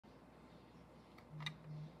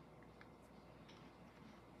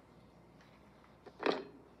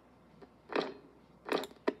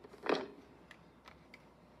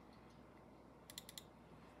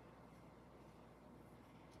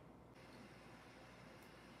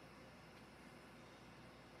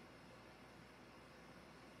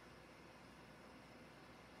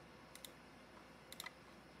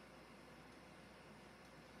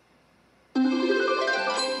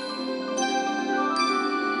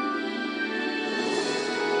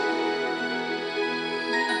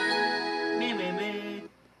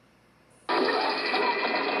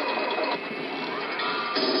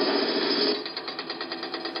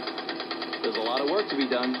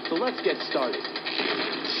So let's get started.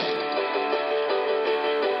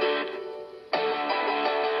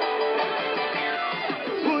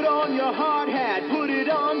 Put on your hard hat, put it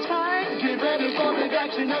on tight. Get ready for big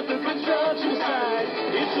action at the construction site.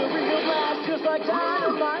 It's a real blast just like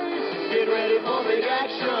dynamite. Get ready for big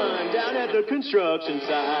action down at the construction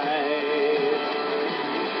site.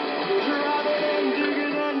 Driving and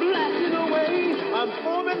digging and blasting away. I'm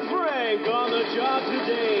Foreman Frank on the job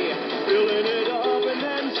today. Filling it up and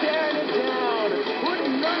then tearing it down.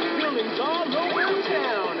 Putting nice buildings all over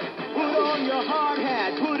town. Put on your hard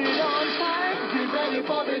hat, put it on tight. Get ready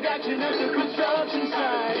for big action at the construction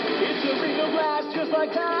site. It's a real blast just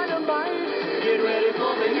like dynamite. Get ready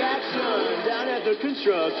for big action down at the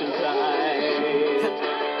construction site.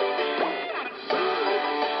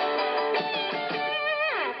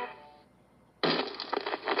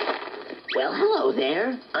 Well, hello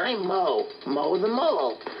there. I'm Mo the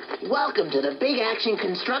Mole. Welcome to the Big Action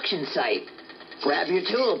Construction Site. Grab your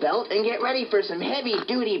tool belt and get ready for some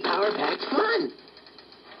heavy-duty power-packed fun.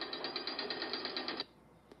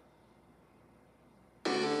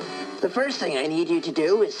 The first thing I need you to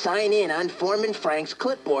do is sign in on Foreman Frank's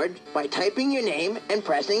clipboard by typing your name and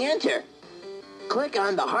pressing enter. Click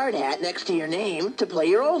on the hard hat next to your name to play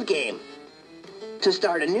your old game. To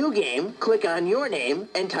start a new game, click on your name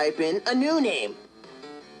and type in a new name.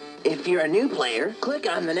 If you're a new player, click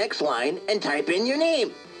on the next line and type in your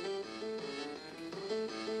name.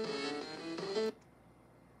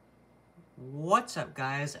 What's up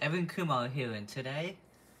guys, Evan Kumar here, and today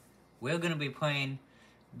we're going to be playing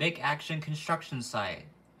Big Action Construction Site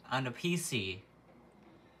on the PC.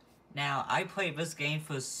 Now, I played this game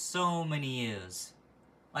for so many years,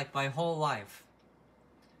 like my whole life.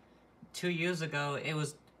 2 years ago,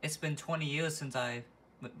 it's been 20 years since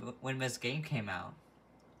when this game came out.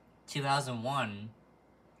 2001.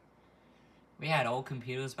 We had old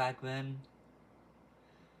computers back then.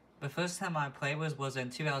 The first time I played was in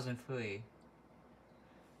 2003.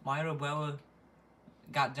 My little brother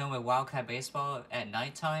got done with Wildcat Baseball at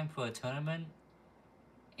nighttime for a tournament,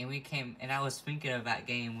 and I was thinking of that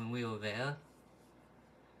game when we were there.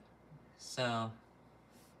 So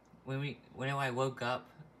whenever I woke up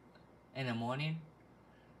in the morning,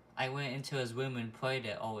 I went into his room and played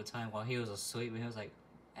it all the time while he was asleep, and he was like,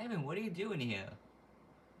 "Evan, what are you doing here?"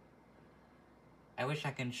 I wish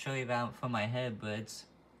I can show you that from my head, but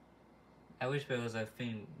I wish there was a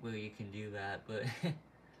thing where you can do that, but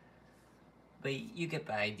but you get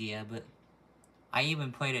the idea. But I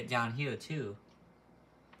even played it down here too.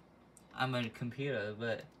 I'm on a computer,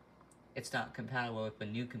 but it's not compatible with the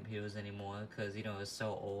new computers anymore because, you know, it's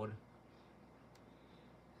so old.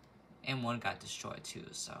 And one got destroyed too,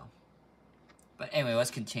 so. But anyway,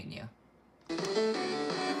 let's continue.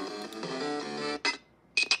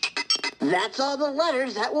 That's all the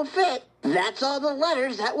letters that will fit. That's all the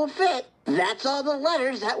letters that will fit. That's all the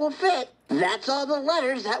letters that will fit. That's all the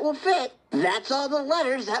letters that will fit. That's all the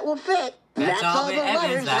letters that will fit. That's all the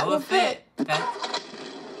letters that will fit.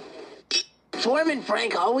 Foreman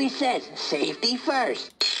Frank always says, safety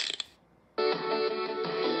first.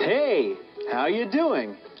 Hey, how you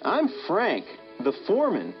doing? I'm Frank, the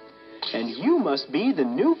foreman, and you must be the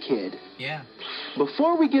new kid. Yeah.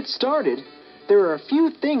 Before we get started, there are a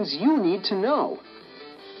few things you need to know.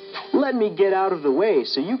 Let me get out of the way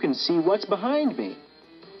so you can see what's behind me.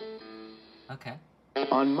 Okay.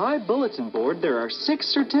 On my bulletin board, there are 6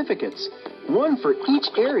 certificates, one for each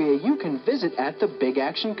area you can visit at the Big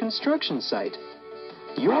Action Construction Site.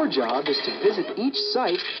 Your job is to visit each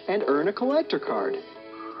site and earn a collector card.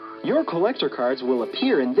 Your collector cards will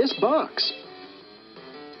appear in this box.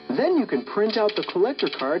 Then you can print out the collector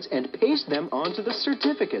cards and paste them onto the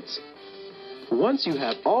certificates. Once you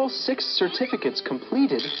have all 6 certificates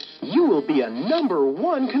completed, you will be a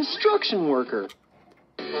 #1 construction worker.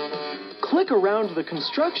 Click around the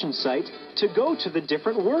construction site to go to the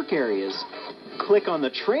different work areas. Click on the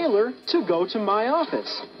trailer to go to my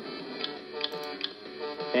office.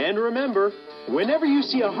 And remember, whenever you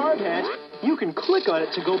see a hard hat, you can click on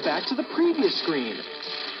it to go back to the previous screen.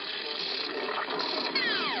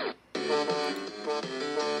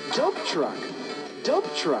 Dump truck. Dump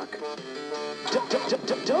truck. Dump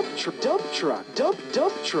truck. Dump truck. Dump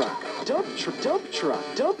truck. Dump truck. Dump truck.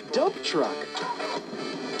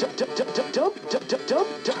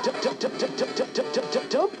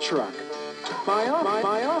 Dump truck. My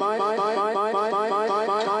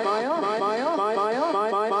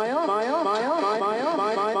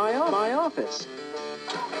office.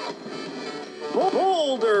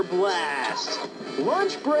 Boulder blast.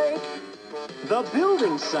 Lunch break. The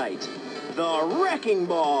building site. The wrecking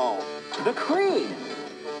ball. The crane.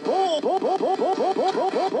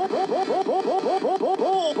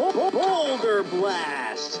 Boulder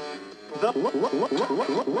Blast. The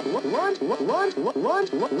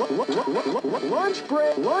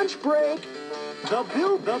lunch break.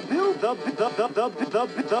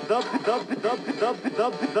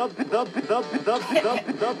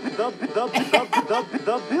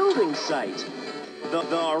 The building site. The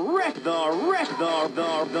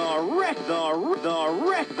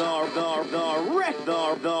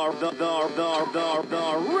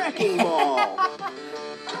wrecking ball.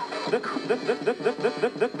 The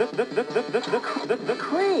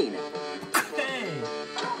crane. Hey.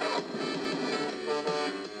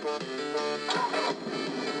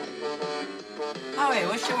 Oh wait,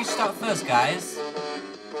 what should we start first, guys?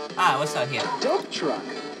 Let's start here. Dump truck.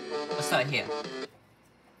 Let's start here.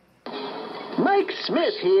 Mike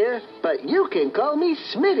Smith here, but you can call me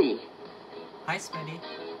Smitty. Hi, Smitty.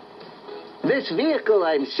 This vehicle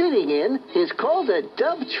I'm sitting in is called a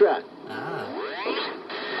dump truck.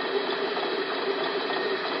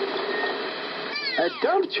 A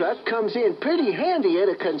dump truck comes in pretty handy at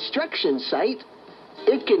a construction site.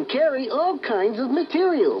 It can carry all kinds of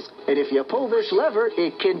materials, and if you pull this lever,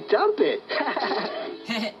 it can dump it.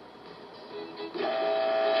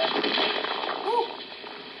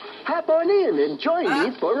 Hop on in and join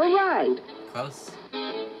me for a ride. Close.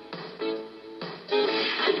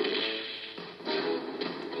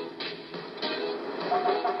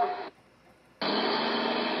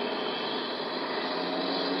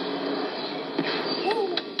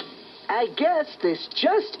 I guess this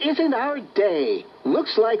just isn't our day.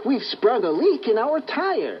 Looks like we've sprung a leak in our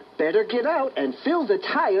tire. Better get out and fill the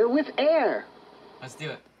tire with air. Let's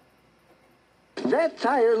do it. That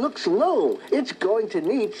tire looks low. It's going to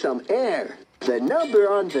need some air. The number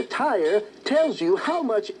on the tire tells you how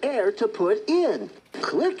much air to put in.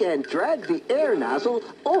 Click and drag the air nozzle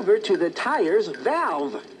over to the tire's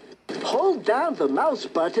valve. Hold down the mouse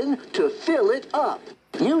button to fill it up.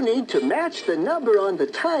 You need to match the number on the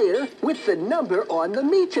tire with the number on the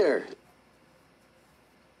meter.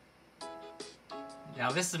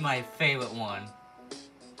 Now this is my favorite one.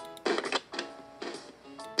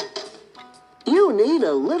 You need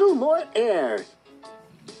a little more air.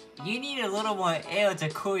 You need a little more air to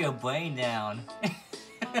cool your brain down.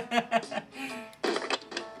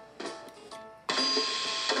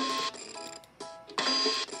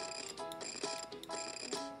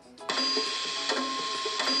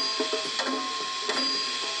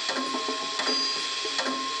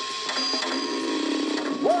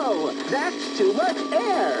 Whoa, that's too much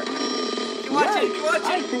air. Keep watching, keep watching.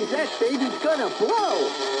 I think that baby's gonna blow.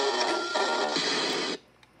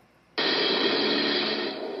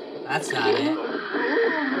 That's not it.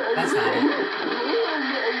 That's not it.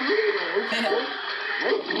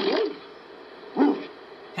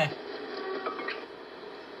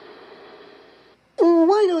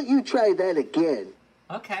 Why don't you try that again?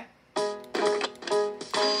 Okay.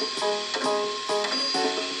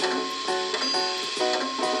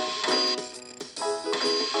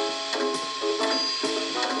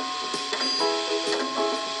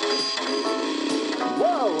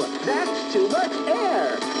 Whoa, that's too much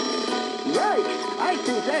air. Yikes, I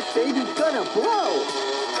think that baby's gonna blow.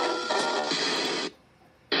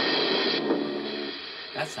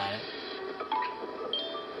 That's not it.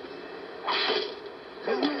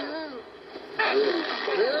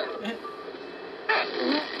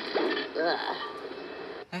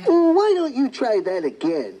 Why don't you try that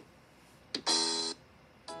again?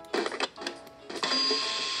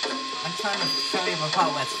 I'm trying to show you a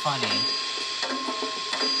part that's funny.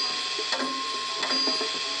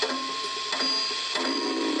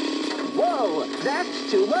 Whoa,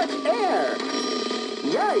 that's too much air.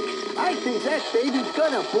 Yikes, I think that baby's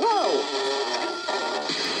gonna blow.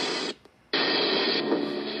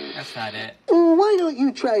 That's not it. Why don't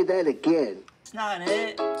you try that again? It's not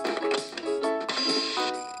it.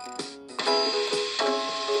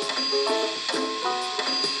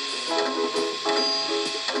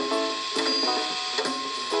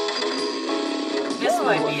 This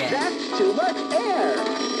might be it. That's too much air.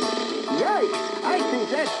 Yikes, I think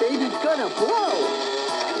that baby's gonna blow.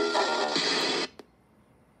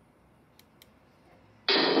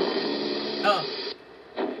 Oh.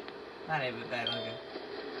 Not even that. Okay.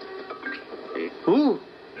 Ooh.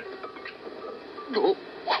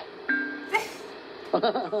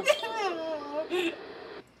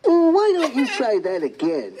 Why don't you try that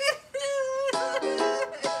again?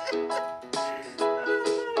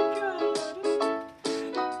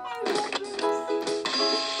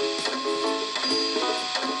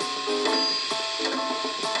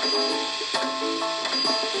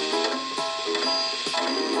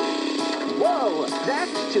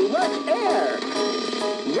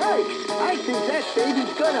 Yikes! I think that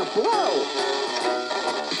baby's gonna blow!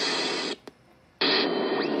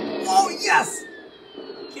 Oh, yes!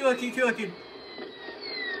 Keep looking, keep looking.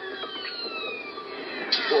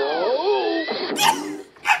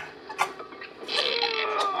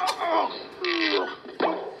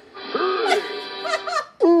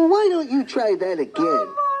 Why don't you try that again?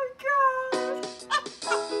 Oh my god!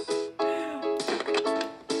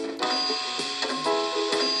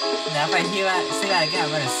 Now if I hear that, see that again,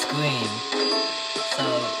 I'm gonna scream. So,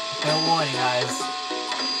 fair warning, guys.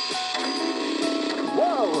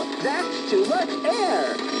 Whoa, that's too much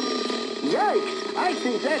air! Yikes! I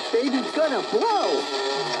think that baby's gonna blow!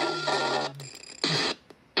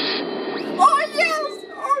 Oh yes!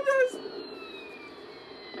 Oh yes!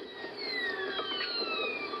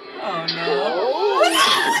 Oh no!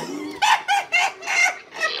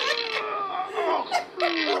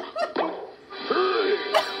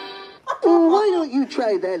 Why don't you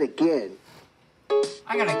try that again?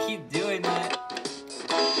 I gotta keep doing it.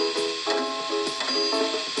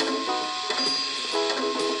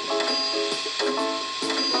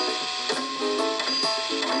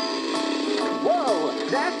 Whoa,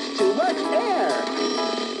 that's too much air!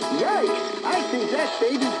 Yikes! I think that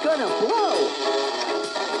baby's gonna blow!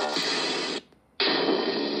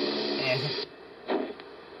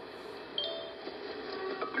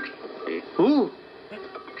 Ooh.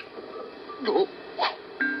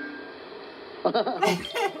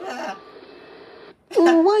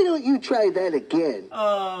 Why don't you try that again?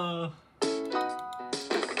 Oh.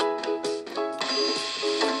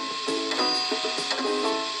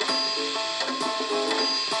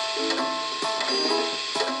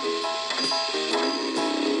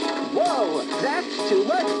 Whoa, that's too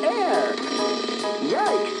much air!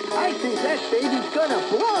 Yikes! I think that baby's gonna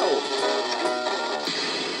blow!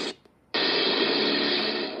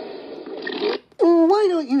 Why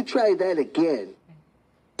don't you try that again?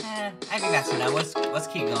 I think that's enough. Let's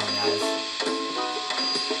keep going, guys.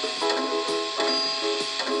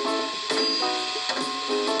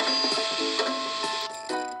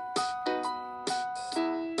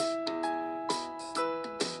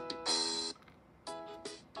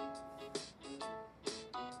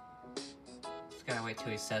 Just gotta wait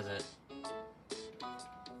till he says it.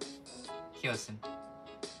 Kyosin.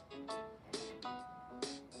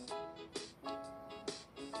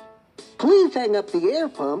 Please hang up the air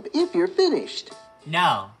pump if you're finished.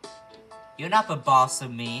 No. You're not the boss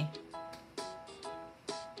of me.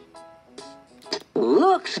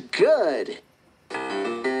 Looks good.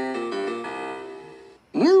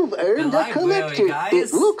 You've earned a library, collector. guys.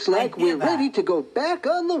 It looks I like did we're that. ready to go back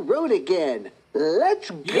on the road again.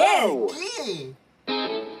 Let's go. Yeah.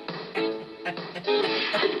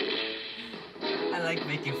 I like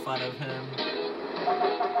making fun of him.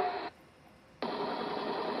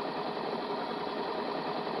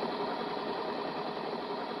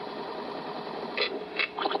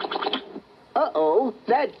 Uh-oh,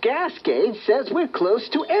 that gas gauge says we're close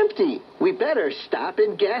to empty. We better stop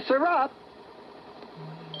and gas her up.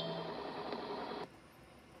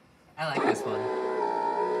 I like this one.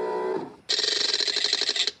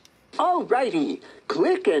 Alrighty,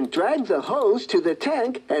 click and drag the hose to the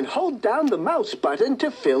tank and hold down the mouse button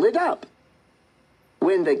to fill it up.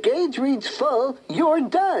 When the gauge reads full, you're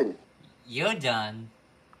done. You're done.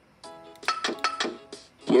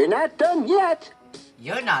 You're not done yet.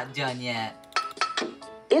 You're not done yet.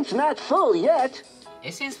 It's not full yet.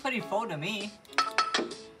 It seems pretty full to me.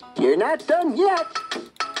 You're not done yet.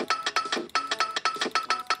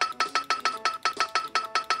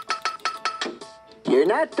 You're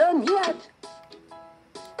not done yet.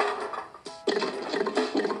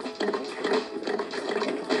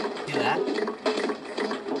 Do that.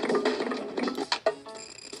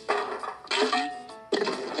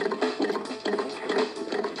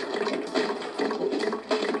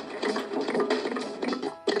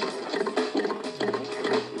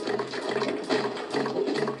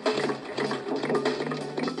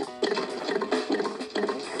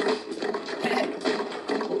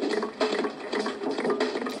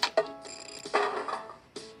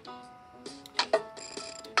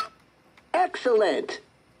 Excellent.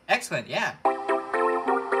 Excellent, yeah.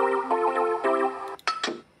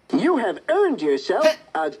 You have earned yourself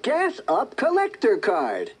a Gas Up collector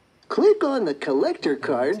card. Click on the collector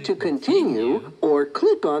card to continue, or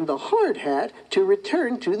click on the hard hat to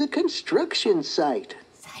return to the construction site.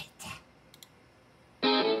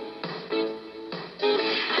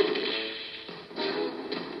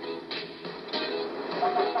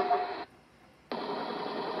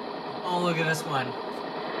 Oh, look at this one.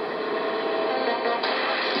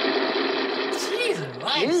 Jesus, what?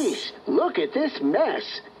 Jeez, look at this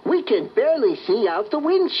mess. We can barely see out the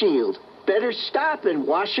windshield. Better stop and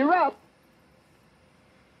wash her up.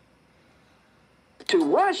 To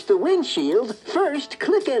wash the windshield, first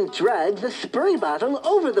click and drag the spray bottle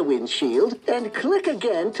over the windshield and click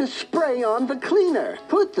again to spray on the cleaner.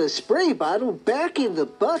 Put the spray bottle back in the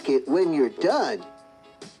bucket when you're done.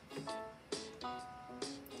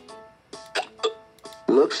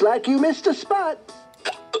 Looks like you missed a spot.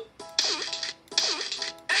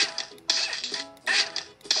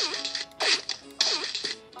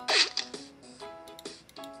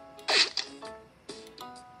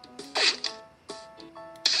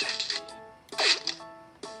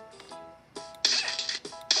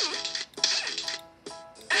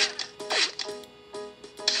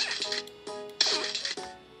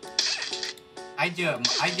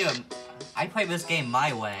 I play this game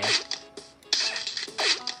my way.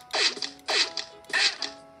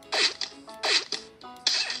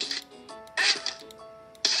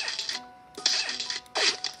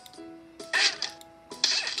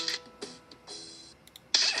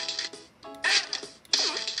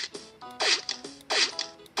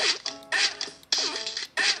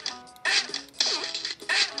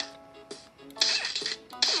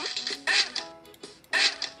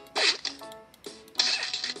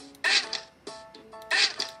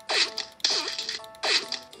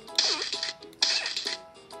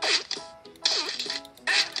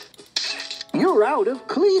 You're out of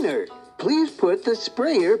cleaner. Please put the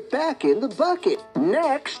sprayer back in the bucket.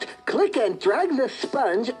 Next, click and drag the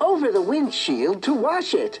sponge over the windshield to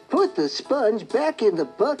wash it. Put the sponge back in the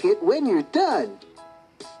bucket when you're done.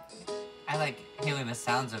 I like hearing the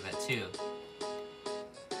sounds of it too.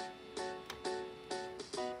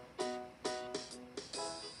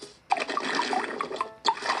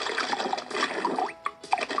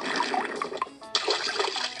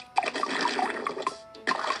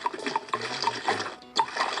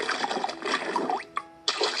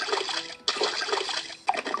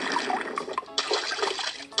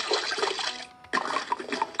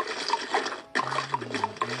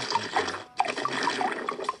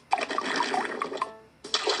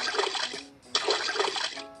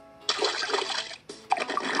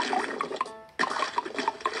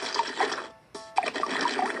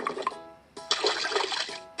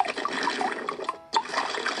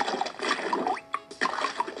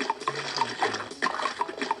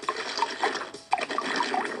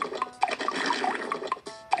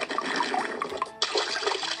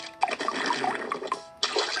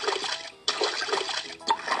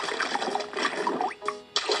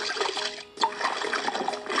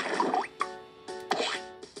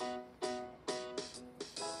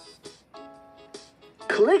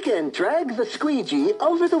 Click and drag the squeegee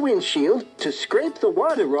over the windshield to scrape the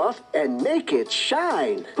water off and make it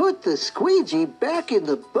shine. Put the squeegee back in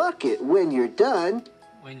the bucket when you're done.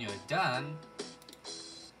 When you're done...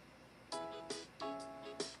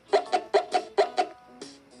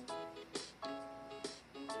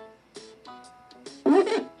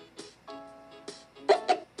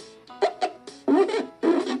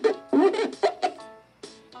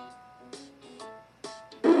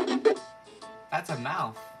 That's a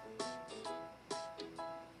mouth.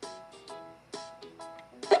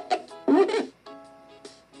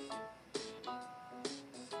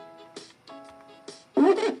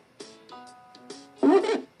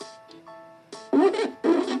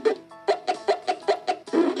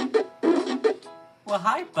 Well,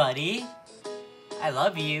 hi, buddy. I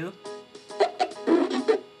love you.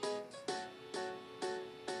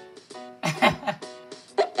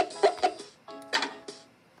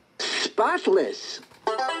 Spotless.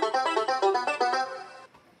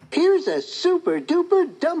 Here's a super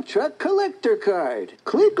duper dump truck collector card.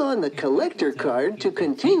 Click on the collector card to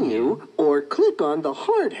continue, or click on the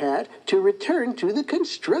hard hat to return to the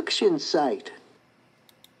construction site.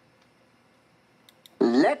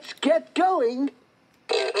 Let's get going.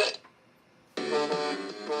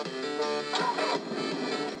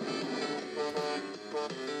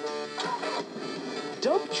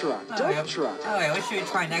 Dump truck, dump truck. Okay, what should we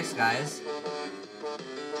try next, guys?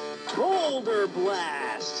 Boulder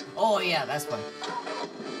Blast. Oh yeah, that's one.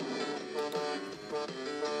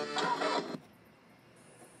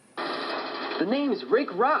 The name's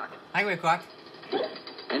Rick Rock, Hi, Rick Rock.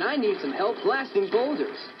 and I need some help blasting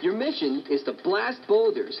boulders. Your mission is to blast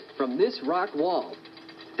boulders from this rock wall.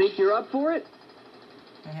 Think you're up for it?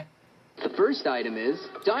 The first item is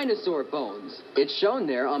dinosaur bones. It's shown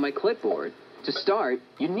there on my clipboard. To start,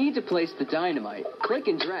 you need to place the dynamite. Click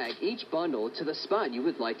and drag each bundle to the spot you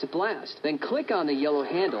would like to blast. Then click on the yellow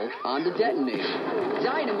handle on the detonator.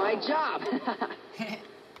 Dynamite job!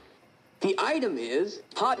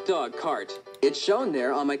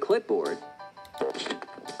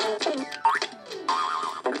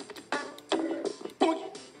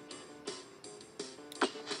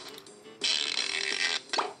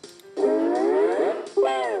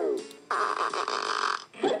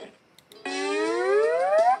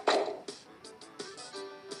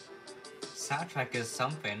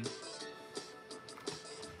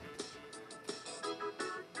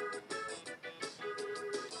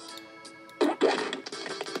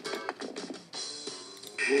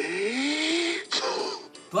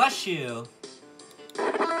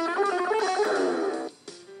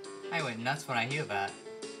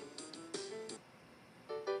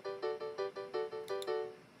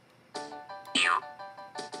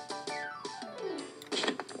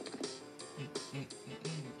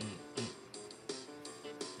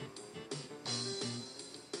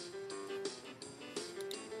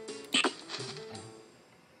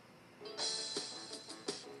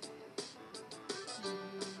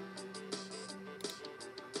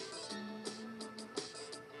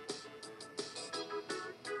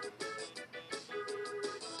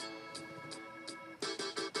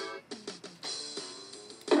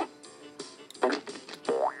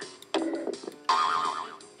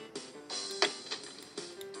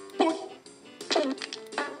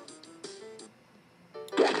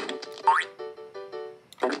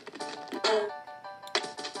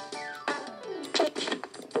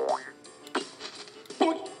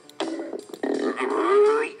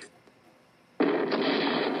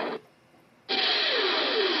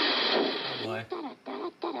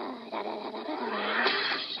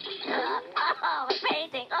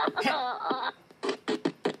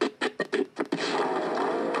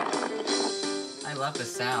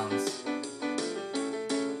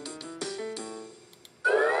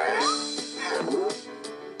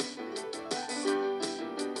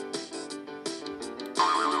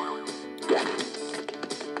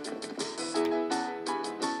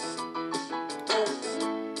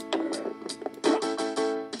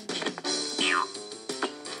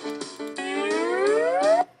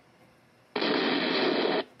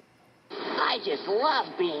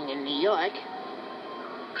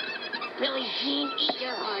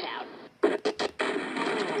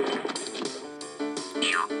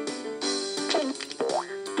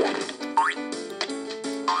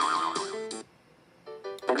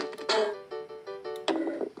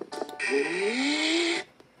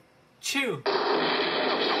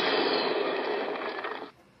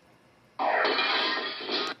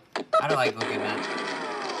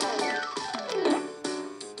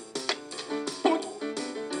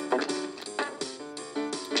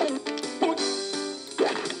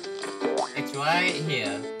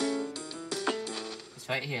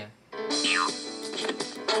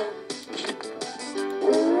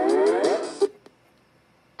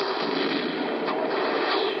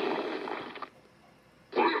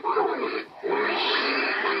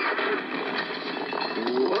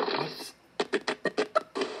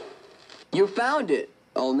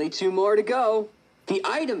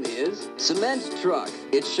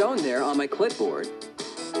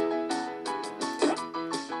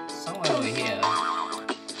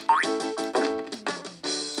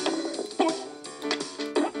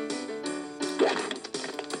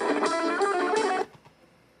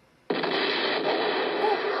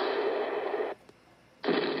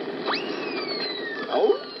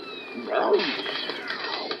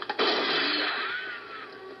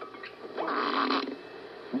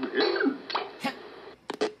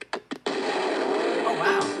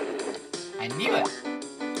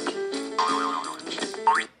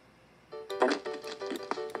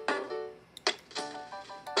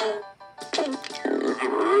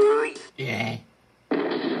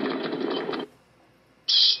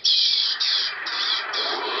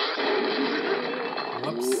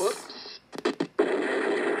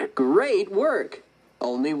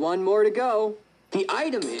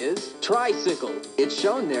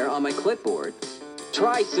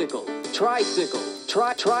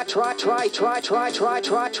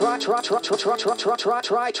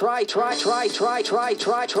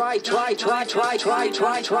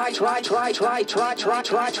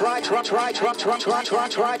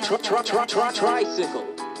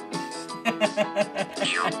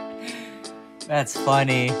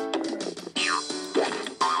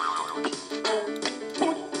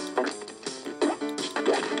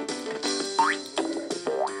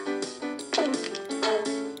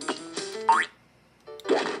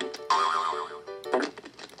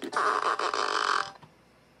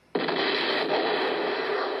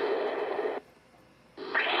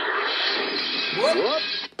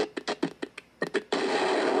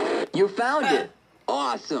 found it.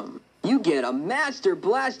 Awesome. You get a Master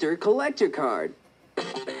Blaster collector card.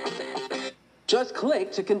 Just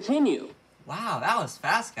click to continue. Wow, that was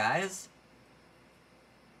fast, guys.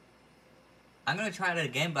 I'm gonna try it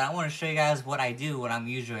again, but I want to show you guys what I do when I'm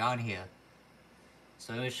usually on here.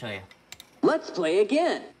 So let me show you. Let's play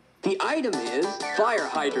again. The item is fire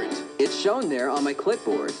hydrant. It's shown there on my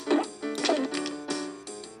clipboard.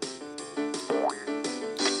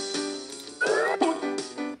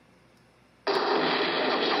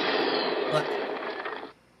 Look.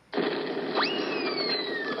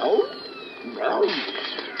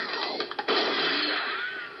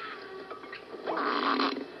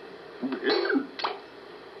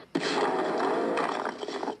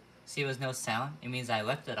 See, there's no sound. It means I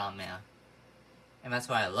left it on there. And that's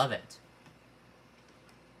why I love it.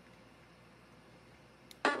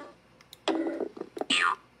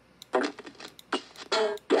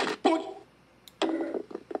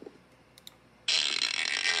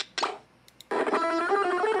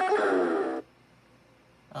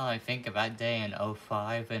 Oh, I think of that day in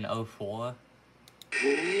 05 and 04.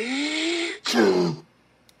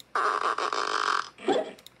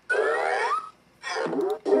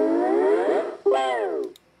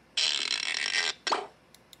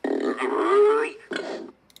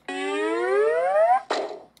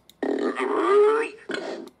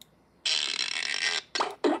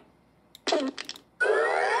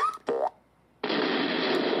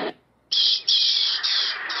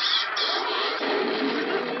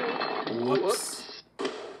 Whoops.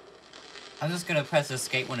 I'm just gonna press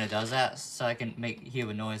escape when it does that, so I can hear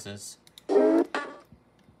the noises.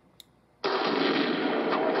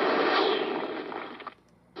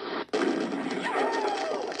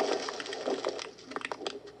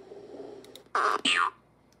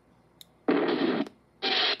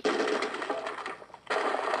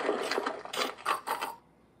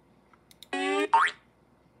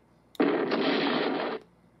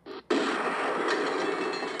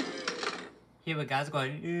 Here the guys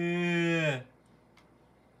going, yeah.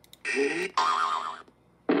 Sorry.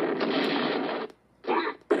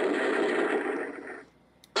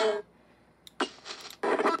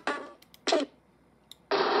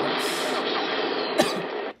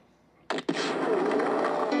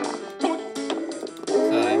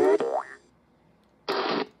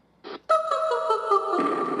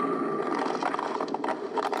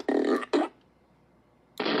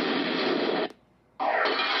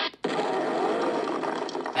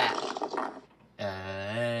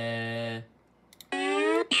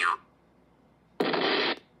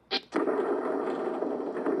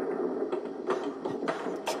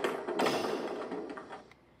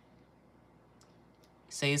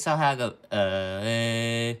 So you saw how I go,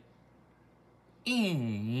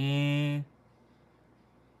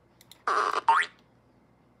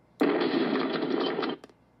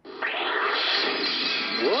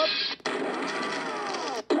 Whoops.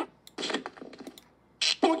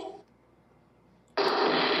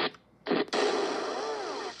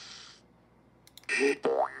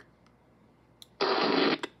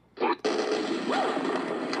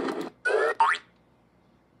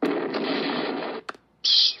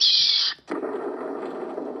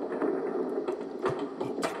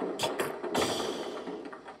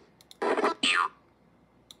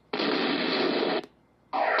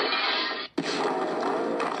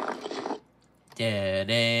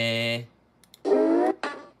 da-da.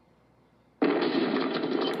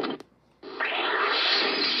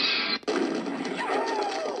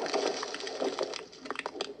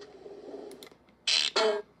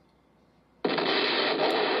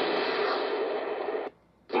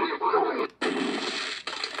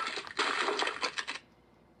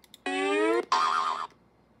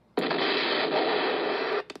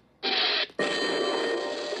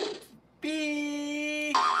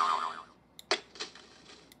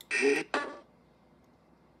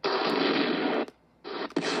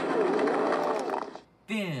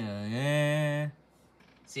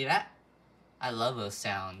 See that? I love those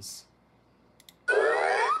sounds.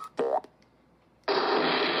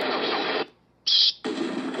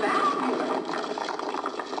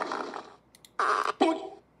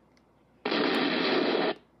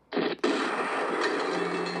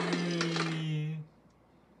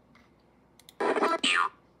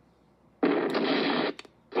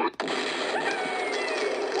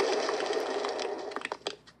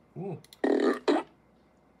 Ooh.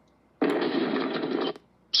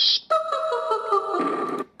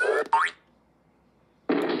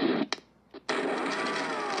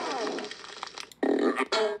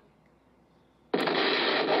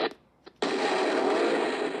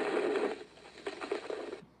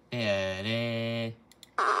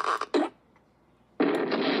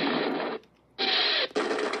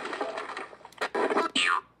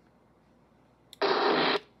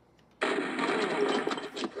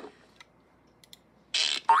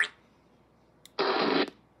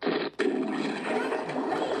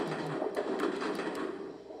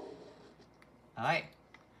 Alright.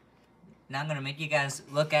 Now I'm gonna make you guys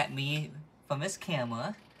look at me from this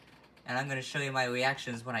camera, and I'm gonna show you my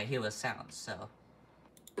reactions when I hear the sounds, so.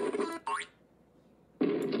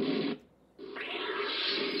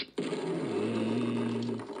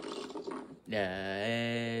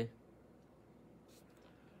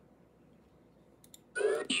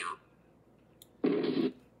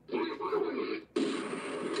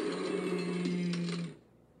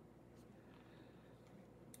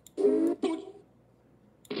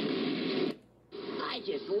 I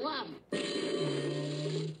just love.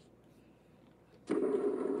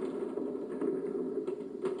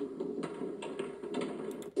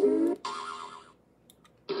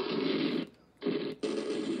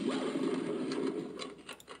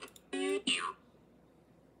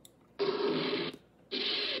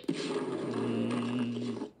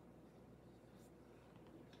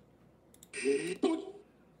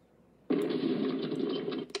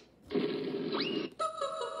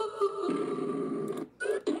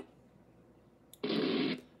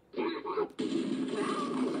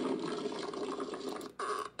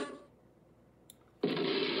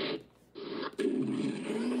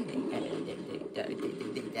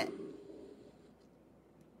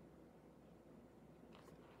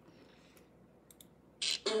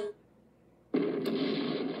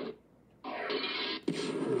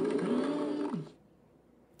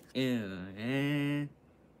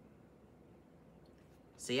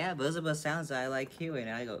 So yeah, those are the sounds that I like hearing.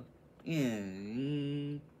 I go,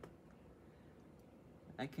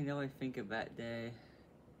 I can only think of that day.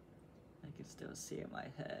 I can still see it in my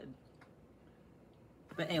head.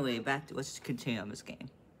 But anyway, let's just continue on this game.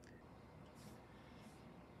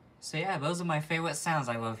 So yeah, those are my favorite sounds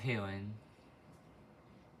I love hearing.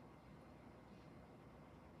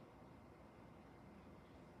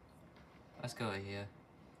 Let's go here.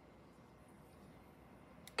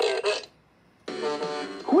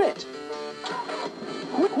 Quit!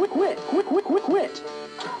 Quit, quit, quit, quit, quit, quit, quit!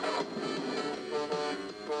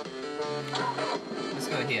 Let's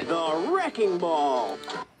go here. The Wrecking Ball!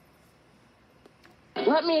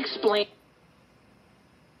 Let me explain.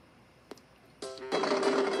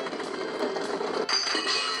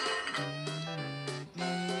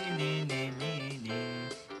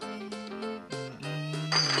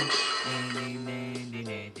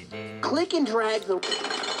 Click and drag the...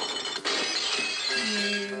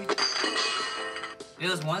 It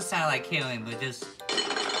was one sound like hearing, but just...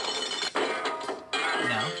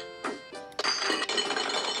 No.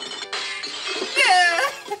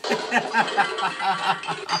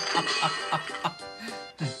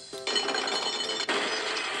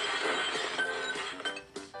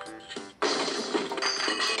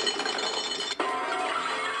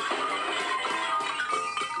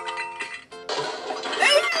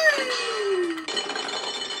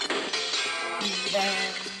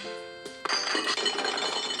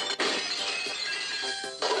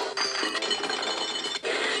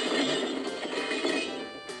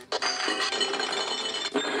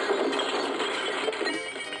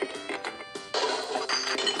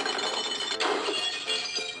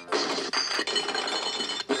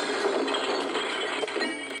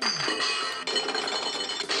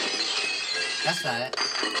 That's not it.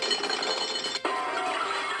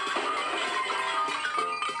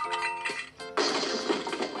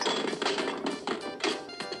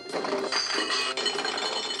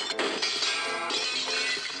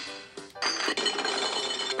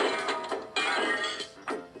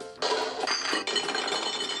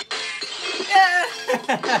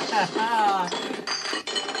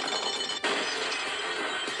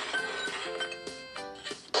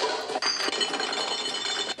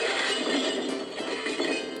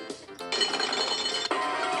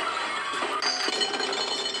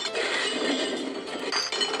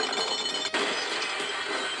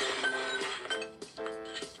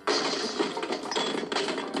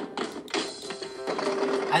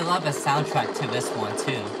 I love the soundtrack to this one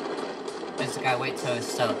too. I just gotta wait till it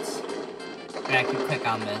starts. And I can click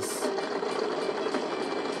on this.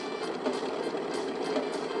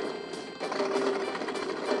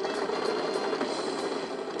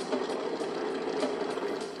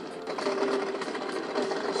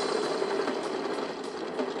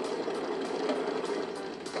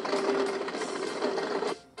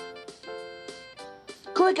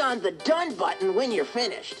 Click on the Done button when you're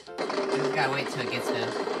finished. I just gotta wait till it gets there.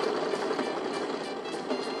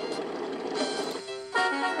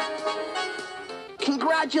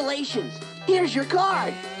 Congratulations! Here's your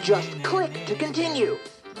card. Just click to continue.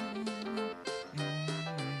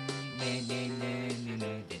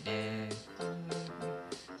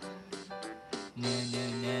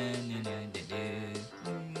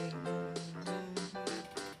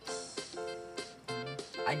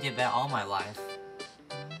 I did that all my life.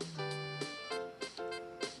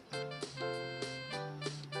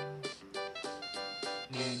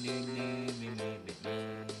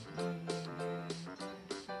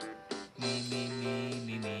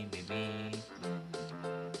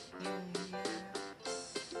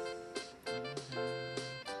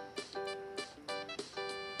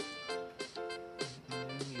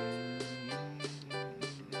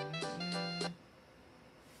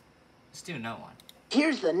 Let's do no one.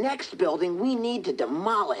 Here's the next building we need to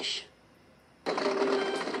demolish.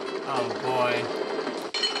 Oh boy.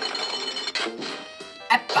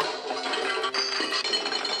 Eppa.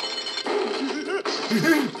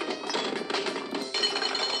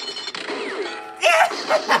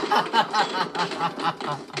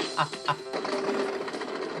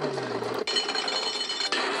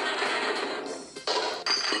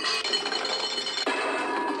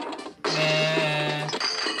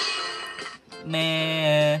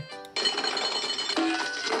 Meh.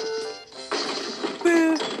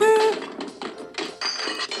 Boo, boo.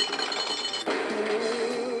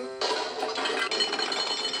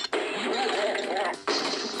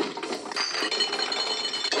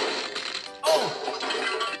 Oh.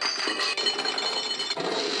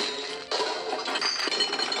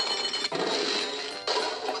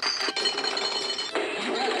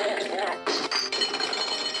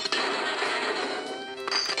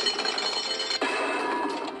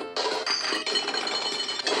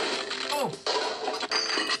 Oh.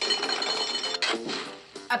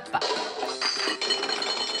 Appa.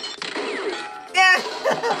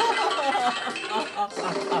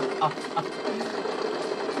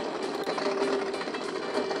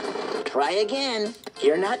 Try again.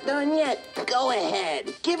 You're not done yet. Go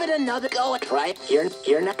ahead. Give it another go. Try.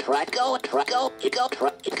 You're not try. Go. Try. Go. You go.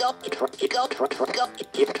 Try. You go. You try. You go. Try. Try. Go.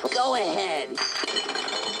 You try. Go ahead.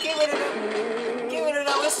 Give it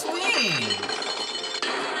another swing.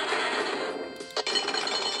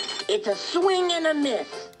 It's a swing and a miss.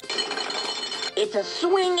 It's a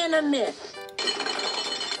swing and a miss.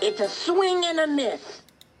 It's a swing and a miss.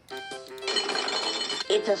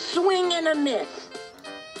 It's a swing and a miss.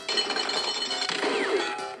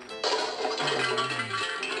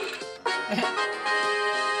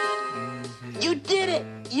 You did it!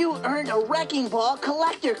 You earned a Wrecking Ball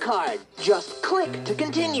collector card. Just click to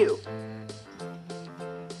continue.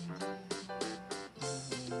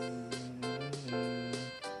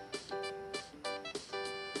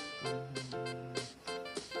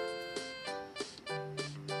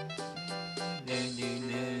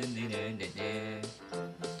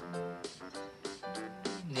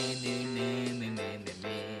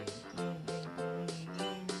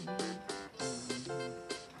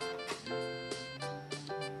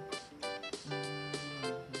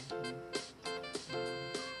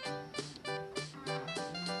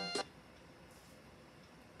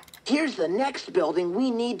 Here's the next building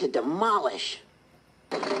we need to demolish.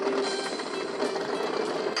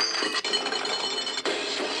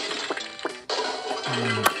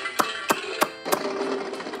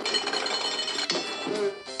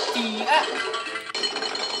 Yeah.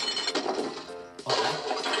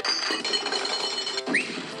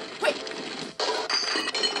 Wait.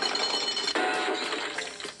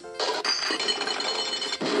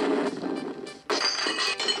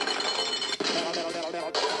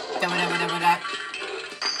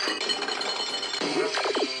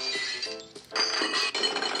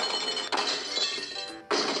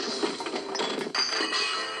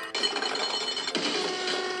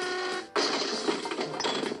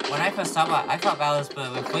 When I first saw it, I thought that was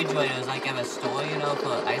the refrigerator was like at a store, you know,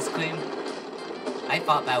 for ice cream. I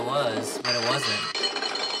thought that was, but it wasn't.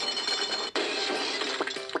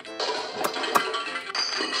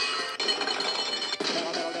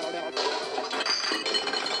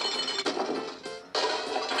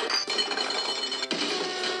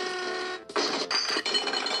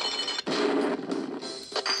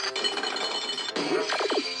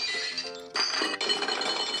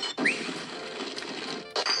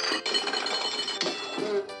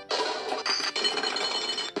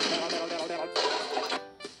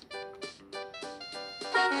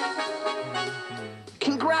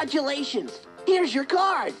 Congratulations! Here's your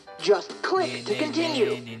card. Just click to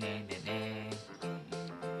continue.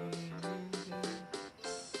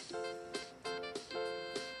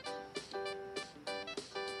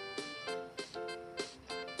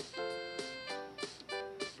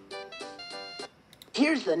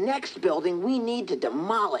 Here's the next building we need to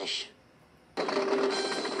demolish.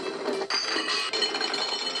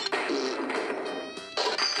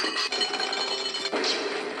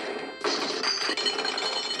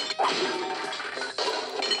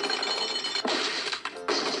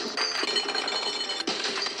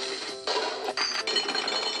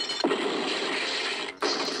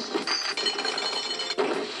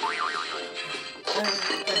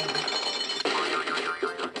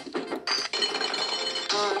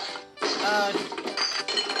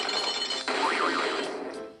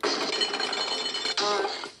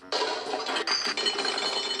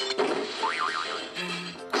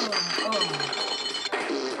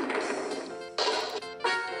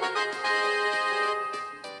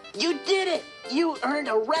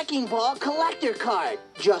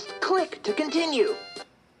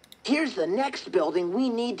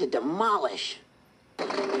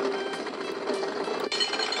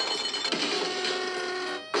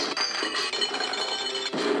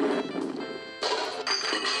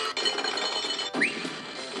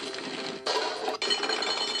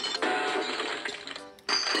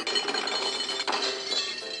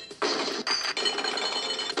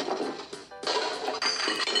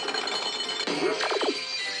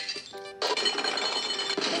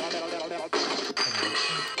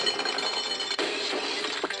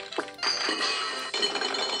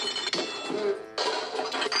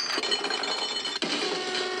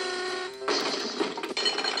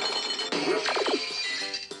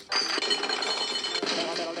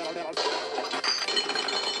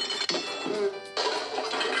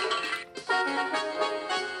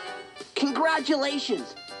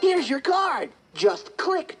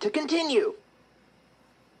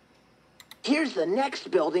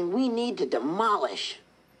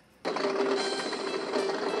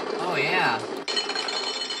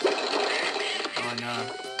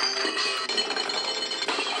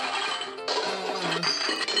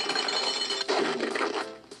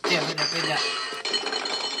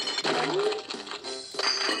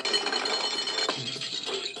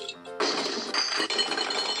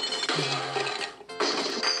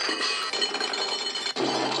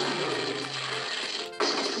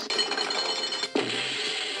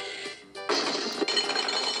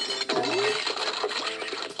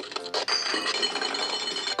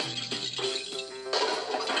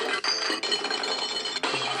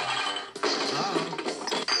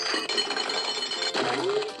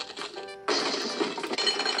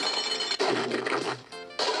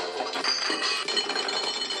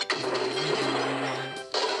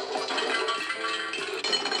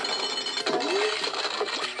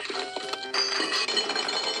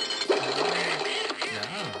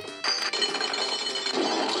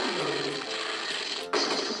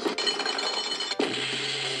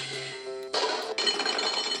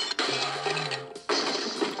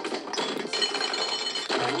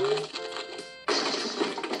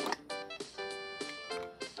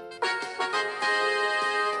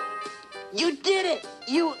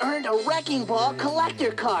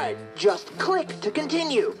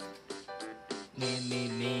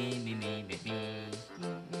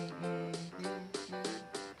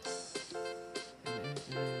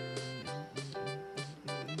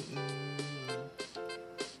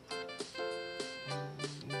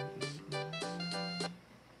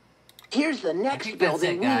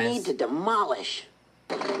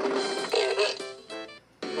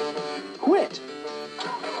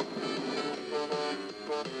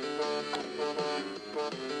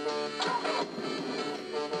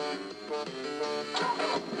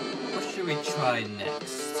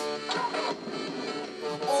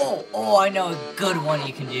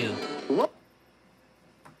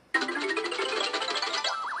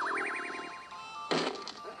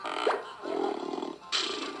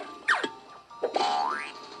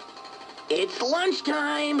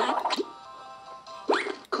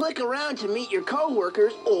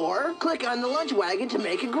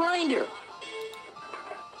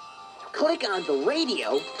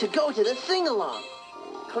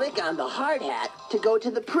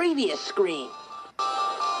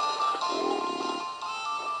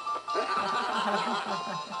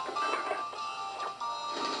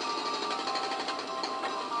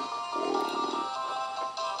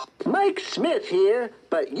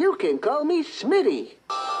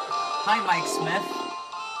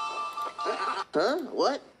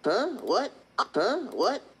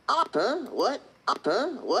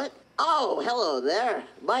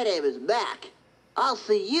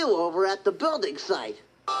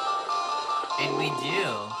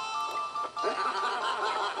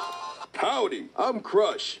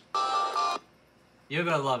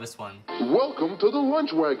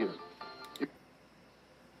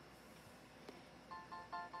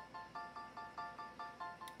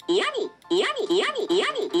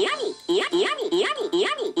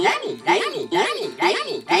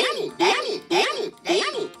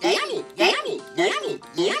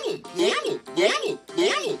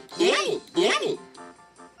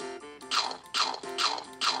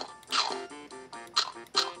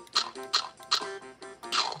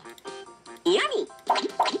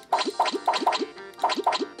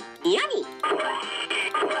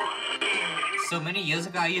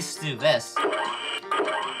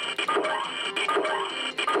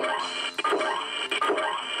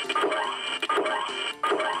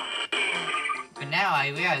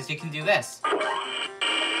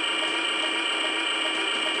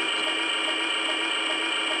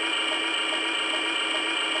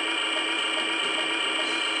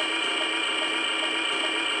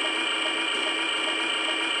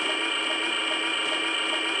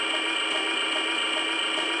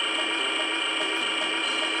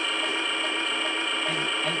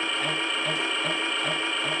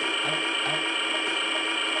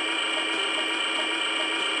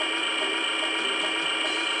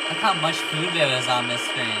 Look how much food there is on this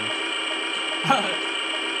screen.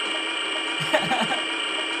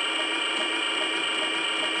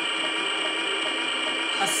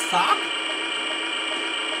 A sock?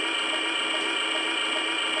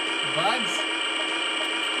 Bugs?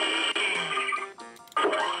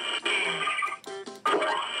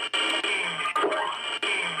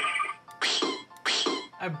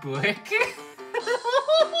 A brick?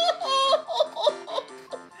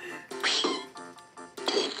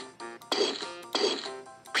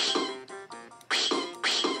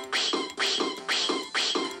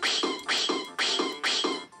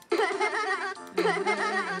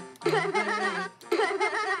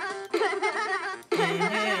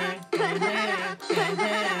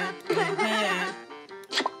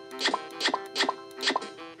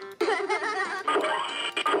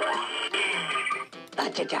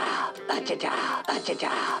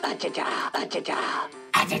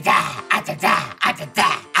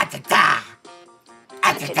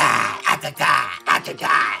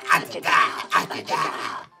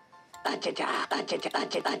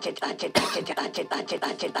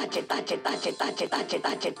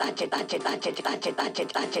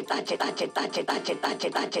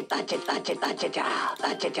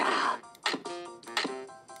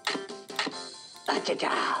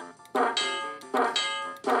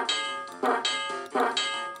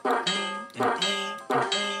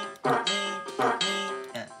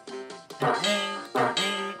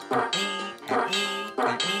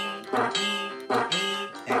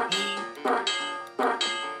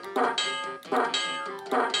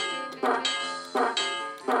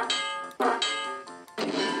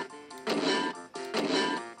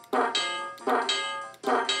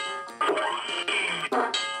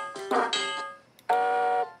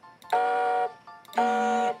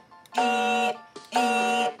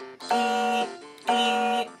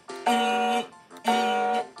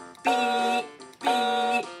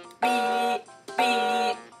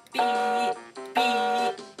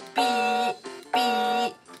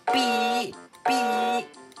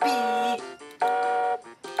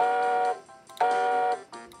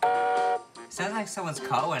 Sounds like someone's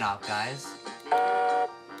car went off, guys.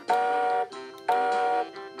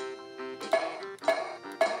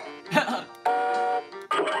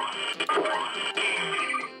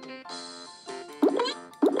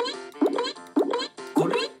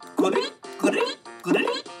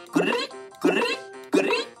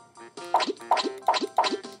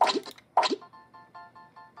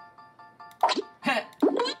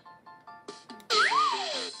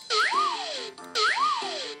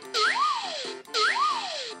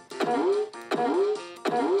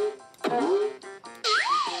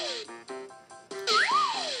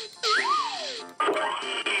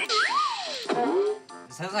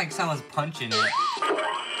 Sounds like someone's punching it.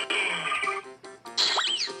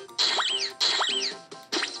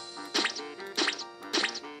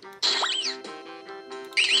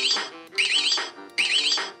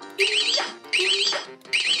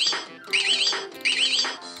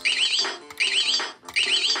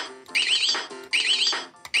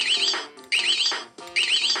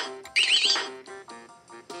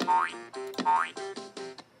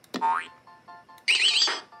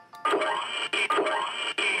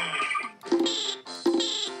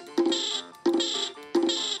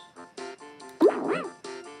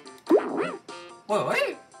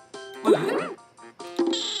 Wait.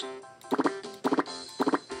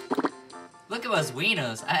 Look at those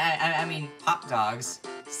wieners. I mean hot dogs.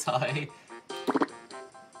 Sorry.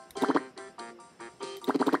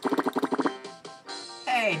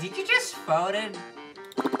 Hey, did you just fart it?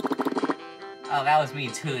 Oh, that was me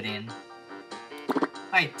tooting.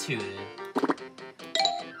 I tooted.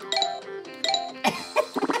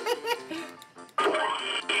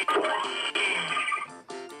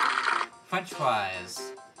 French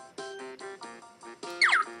fries.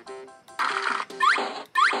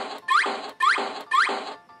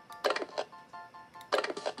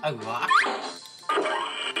 A rock.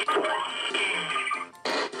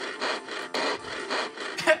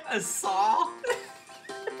 A saw.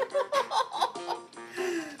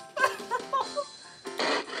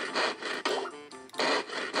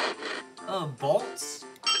 Bolts.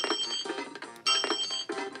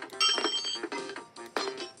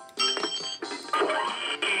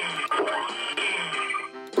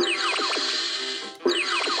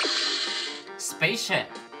 Spaceship.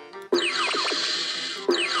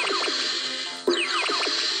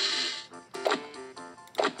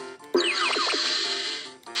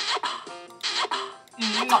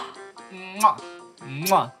 Mwah, mwah,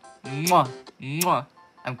 mwah, mwah, mwah.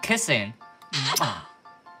 I'm kissing. Mwah,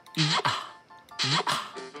 mwah, mwah,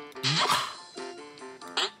 mwah.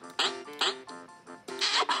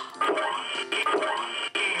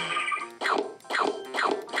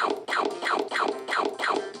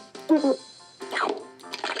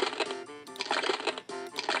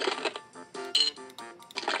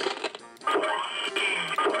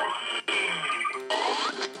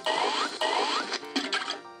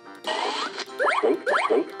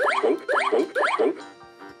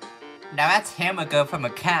 Now that's hamburger from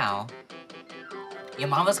a cow. Your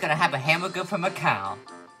mama's gonna have a hamburger from a cow.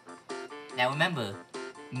 Now remember,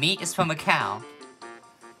 meat is from a cow,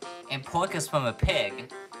 and pork is from a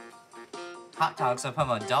pig. Hot dogs are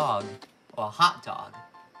from a dog, or a hot dog.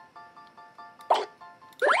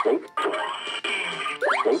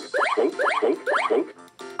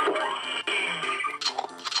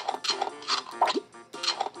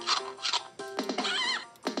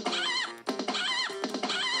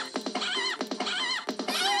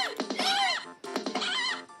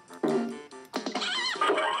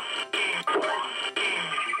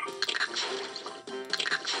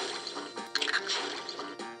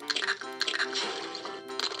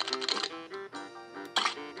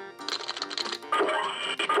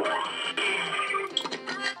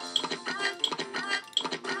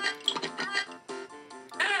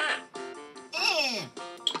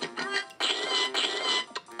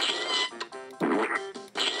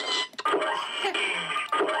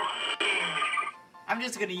 I'm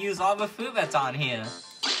just gonna use all the food that's on here.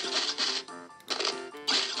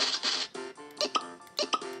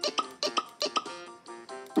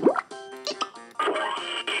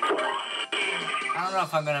 I don't know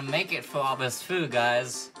if I'm gonna make it for all this food,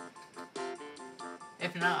 guys.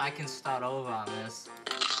 If not, I can start over on this.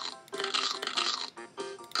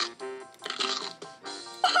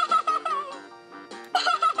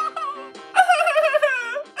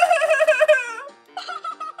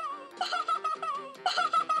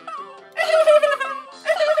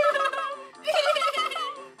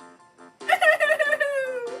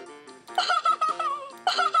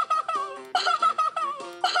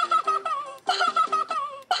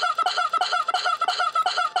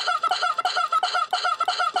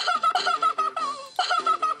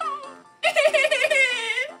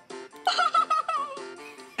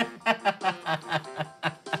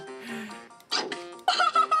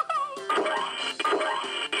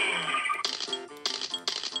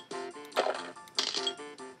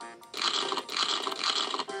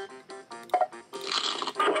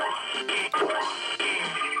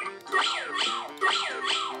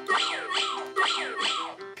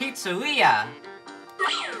 Pizzeria!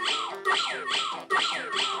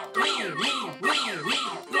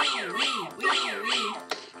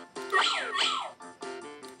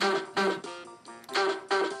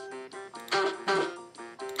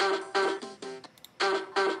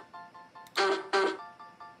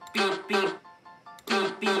 Beep beep,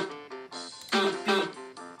 beep beep, beep beep,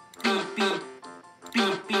 beep beep,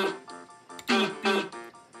 beep beep, beep beep, beep beep,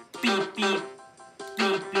 beep beep, beep beep, beep beep, beep beep, beep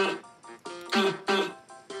beep,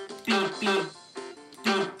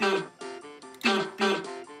 beep beep, beep beep,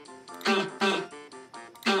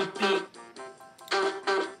 beep beep.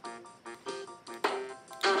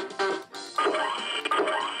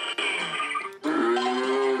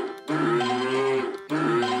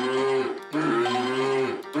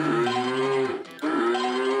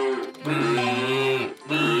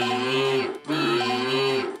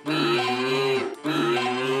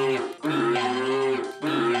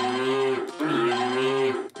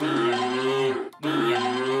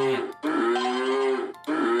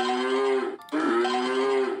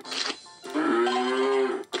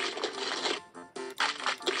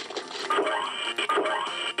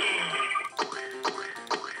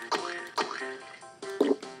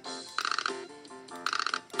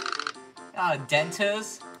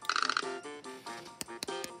 Dentures?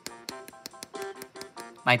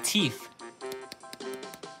 My teeth.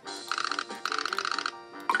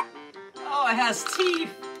 Oh, it has teeth!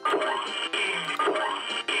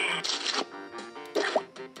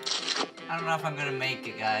 I don't know if I'm gonna make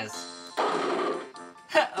it, guys.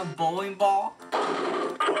 A bowling ball?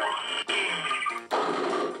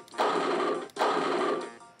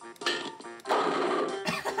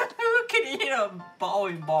 Who can eat a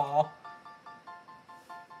bowling ball?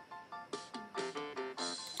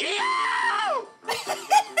 Yeah!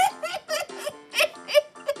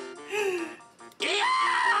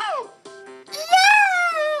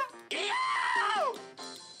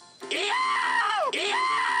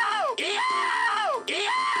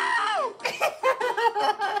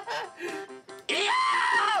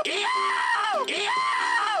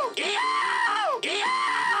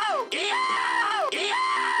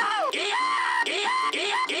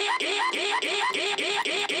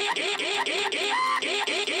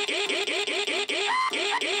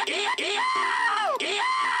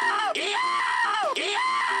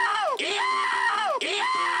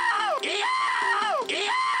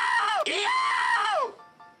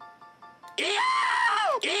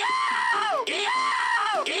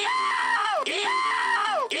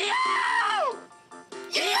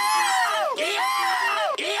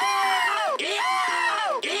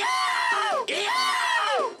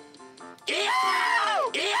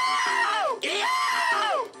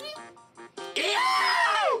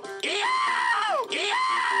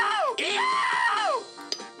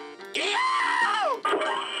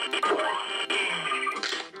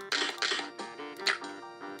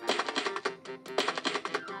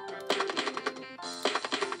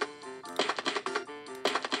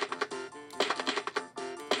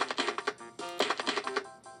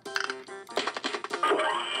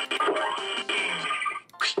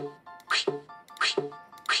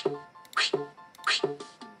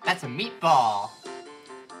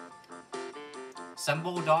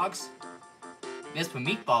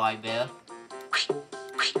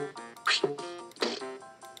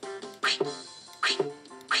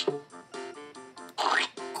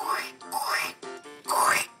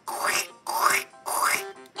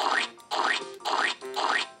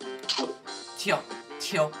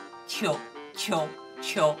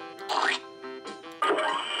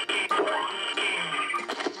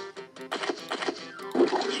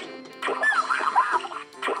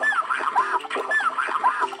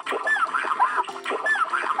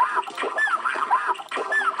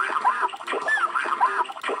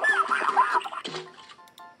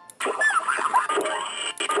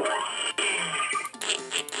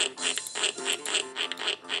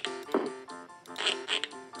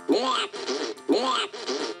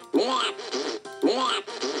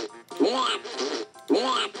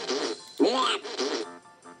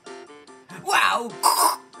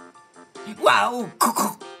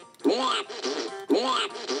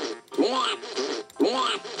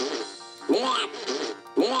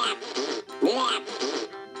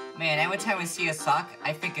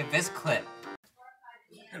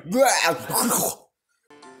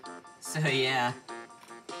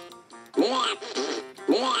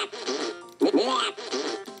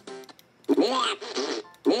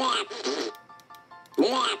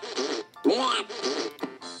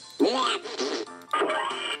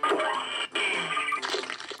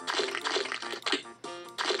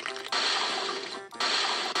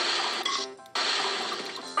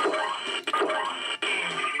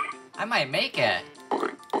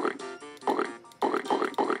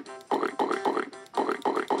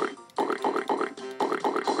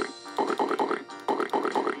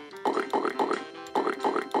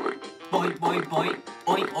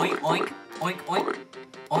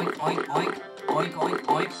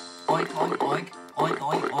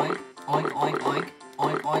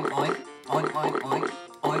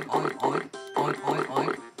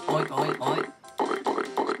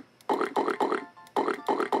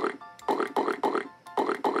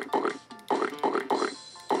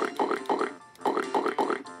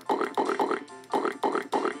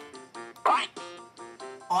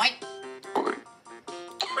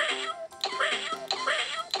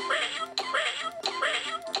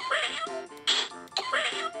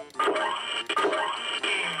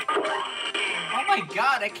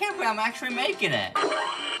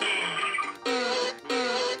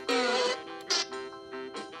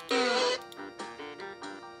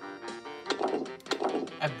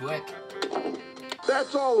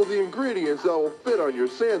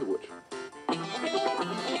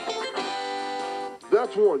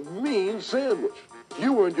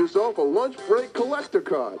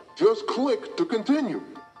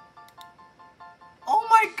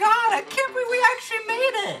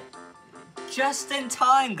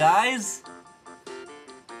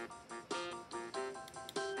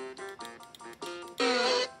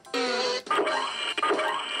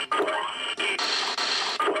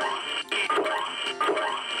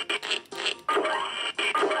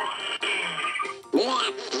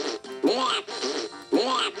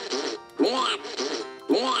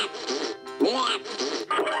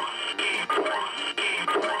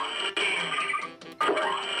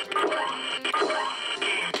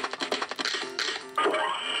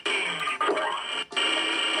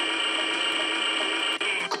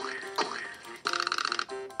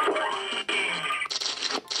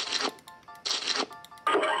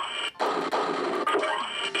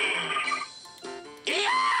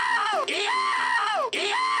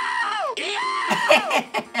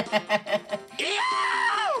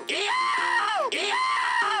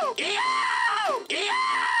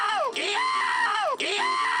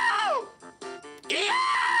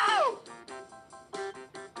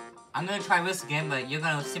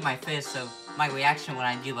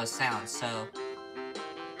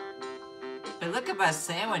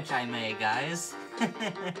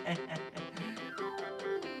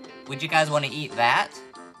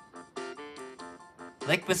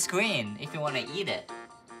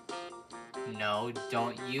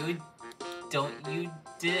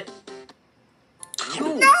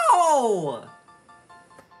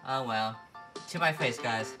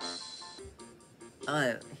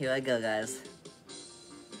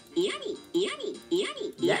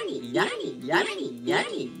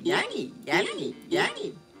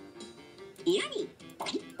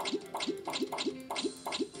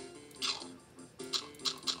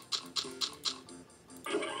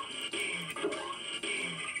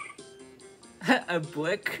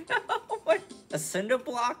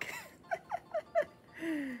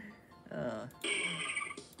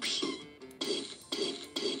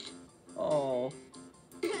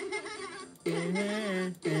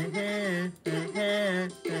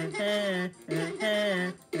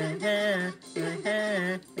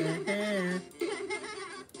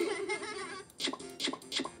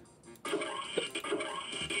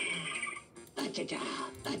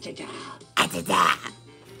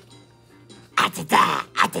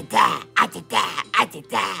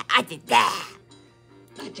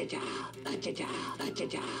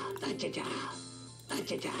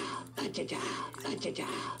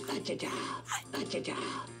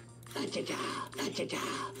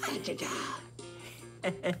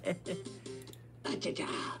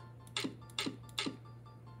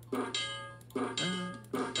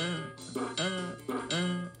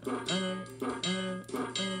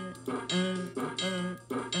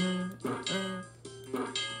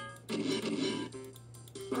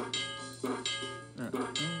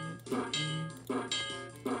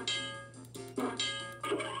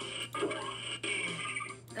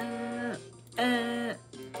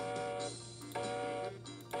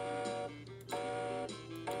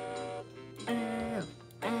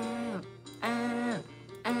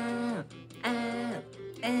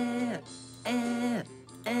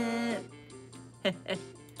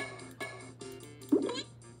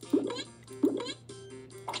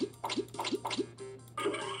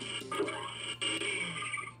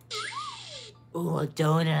 Ooh, a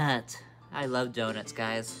donut. I love donuts,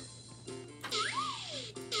 guys.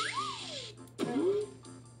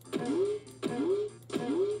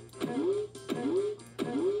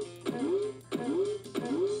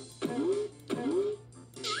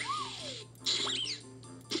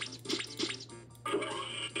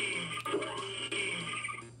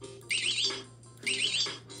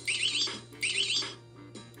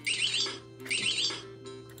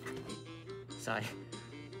 Sorry.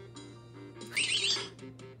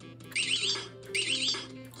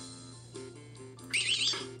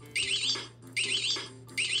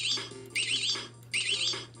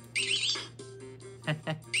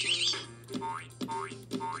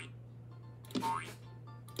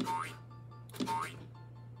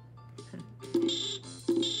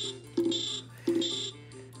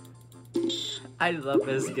 I love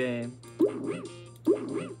this game.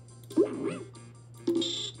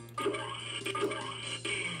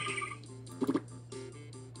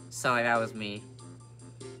 Sorry, that was me.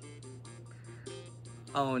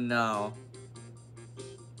 Oh no.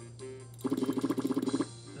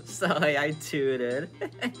 Sorry, I tooted.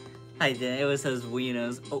 I didn't, it was those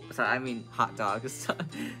wieners. Oh, sorry, I mean hot dogs.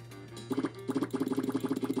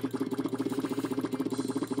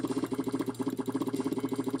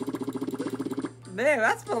 Man,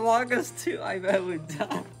 that's the longest toot I've ever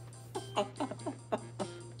done.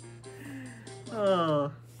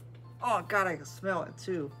 Oh. Oh god, I can smell it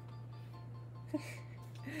too.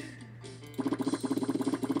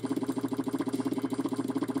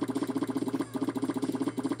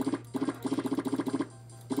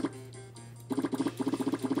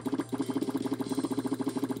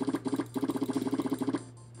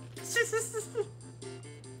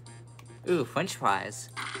 Ooh, French fries.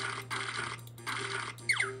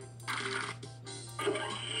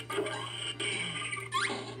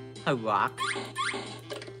 A rock.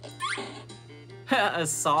 A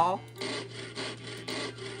saw.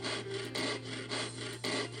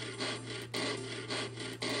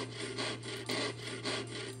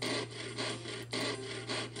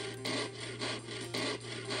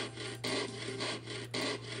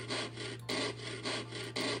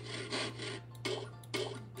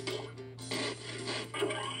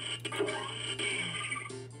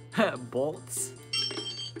 Bolts.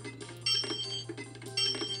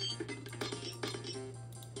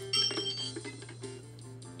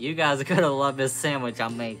 You guys are gonna love this sandwich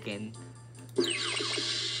I'm making.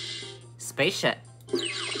 Spaceship.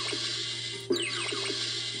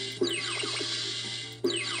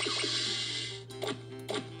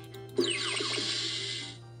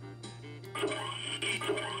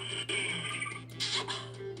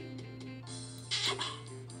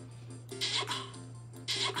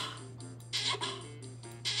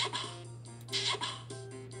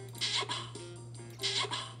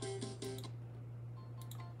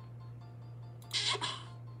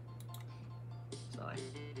 Sorry.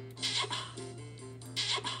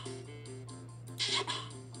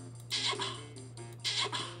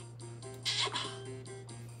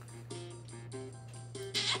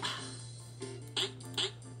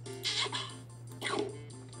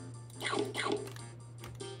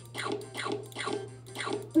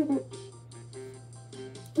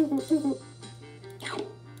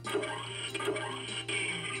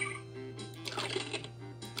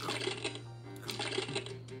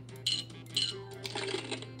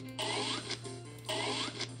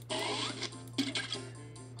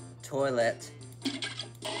 Toilet.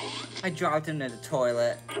 I dropped him in the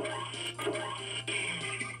toilet.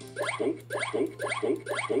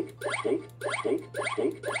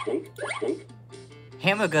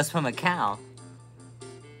 Hamburgers from a cow.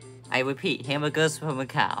 I repeat, hamburgers from a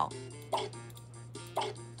cow.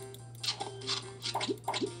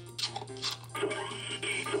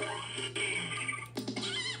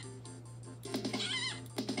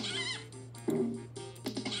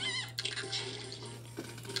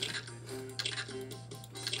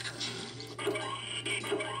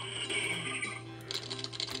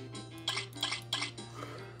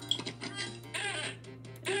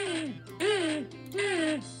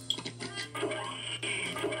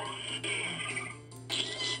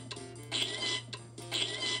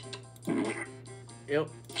 Yep.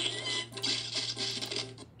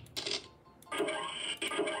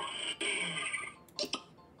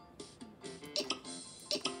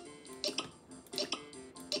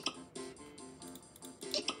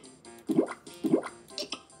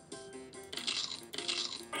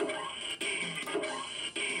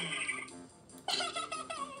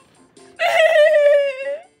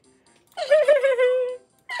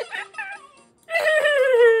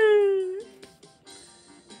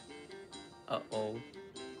 Uh-oh.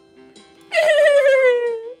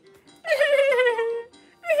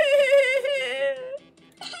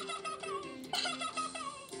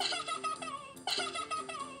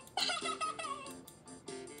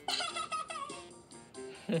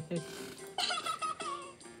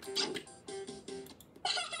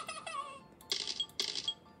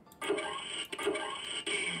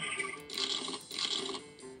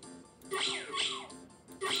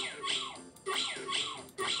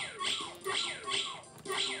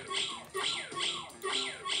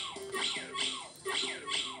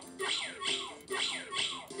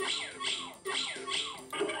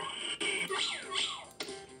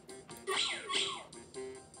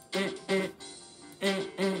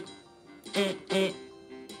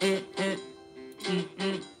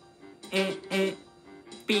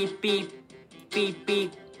 Beep beep beep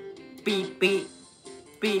beep beep beep beep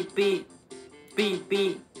beep beep beep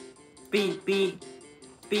beep beep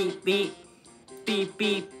beep beep beep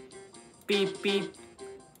beep beep beep.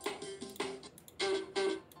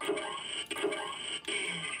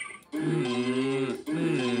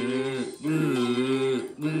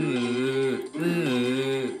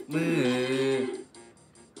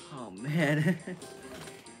 Oh man.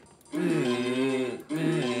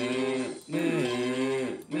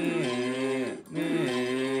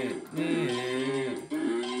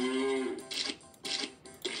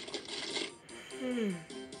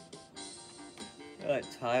 I'm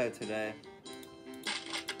tired today.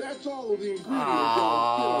 That's all of the ingredients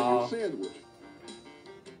that'll fit on your sandwich.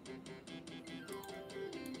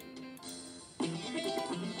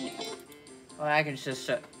 Well, I can just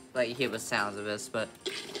let you hear the sounds of this, but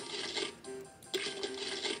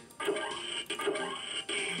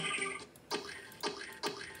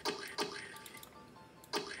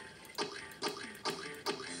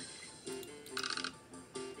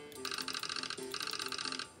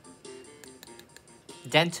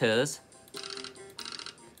dentures.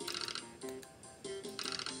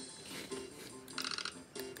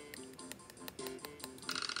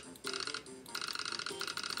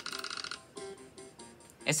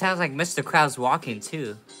 It sounds like Mr. Krabs walking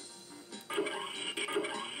too.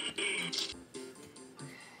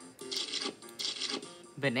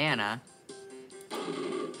 Banana.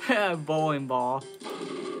 Bowling ball.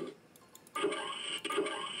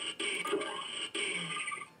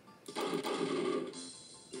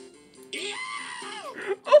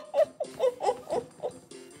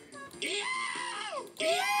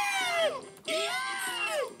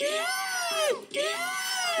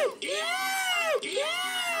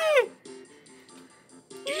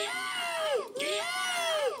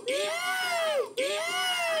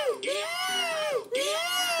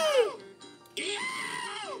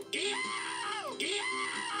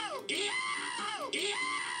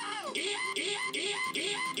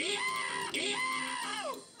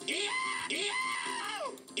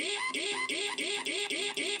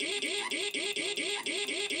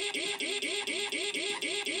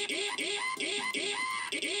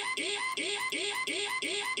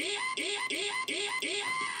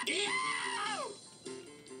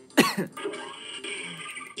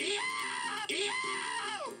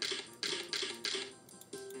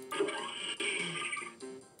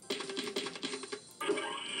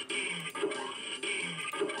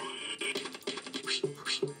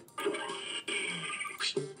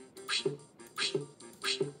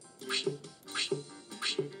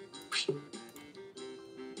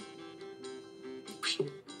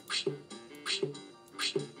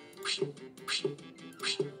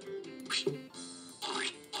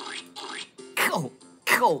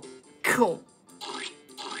 Cool.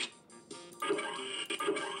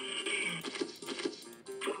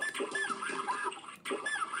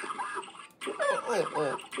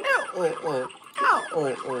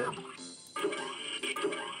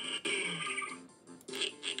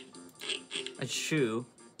 A shoe.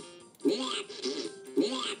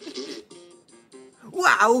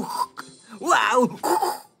 Wow! Wow!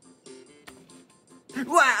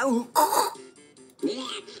 Wow!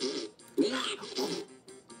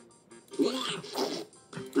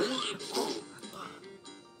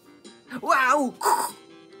 Wow!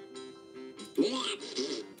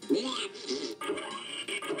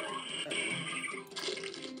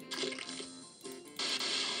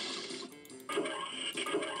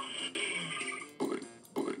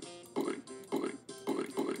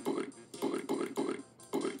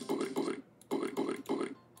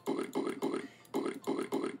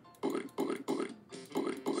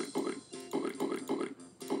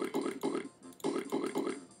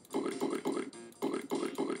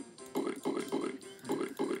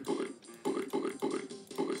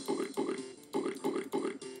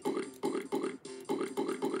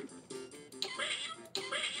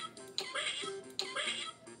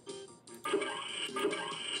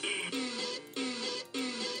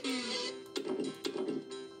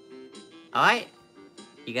 Alright,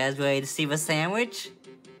 you guys ready to see the sandwich?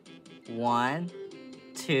 1,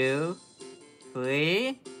 2,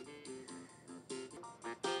 3.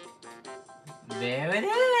 There it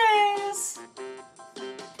is!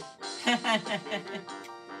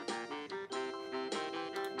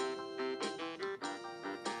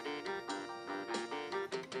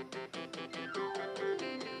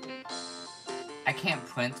 I can't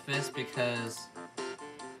print this because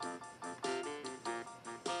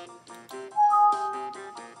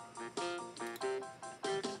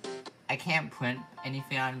I can't print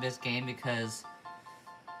anything on this game because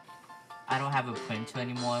I don't have a printer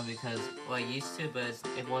anymore because, well, I used to, but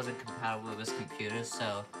it wasn't compatible with this computer,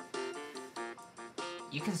 so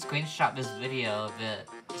you can screenshot this video of the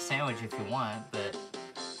sandwich if you want, but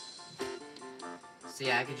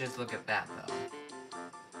see, I could just look at that though.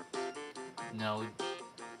 No.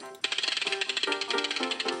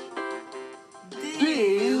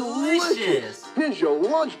 Delicious! Here's your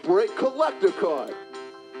lunch break collector card.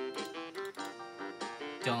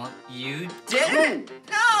 Don't you dare!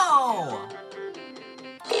 No!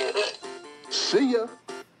 See ya.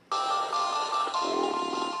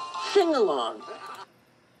 Sing along.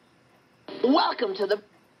 Welcome to the...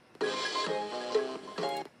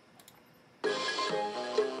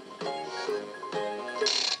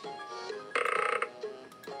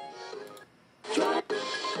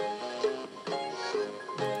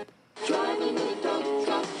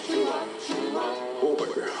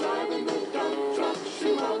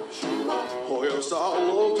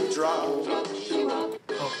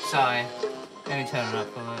 Oh, sorry. Let me turn it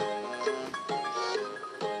up a little.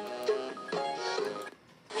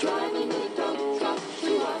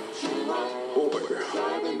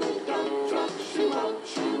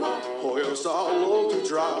 Oh, yes, I love to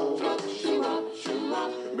drive.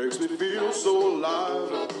 Makes me feel so alive.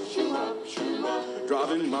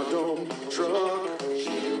 Driving my dumb truck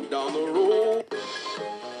down the road.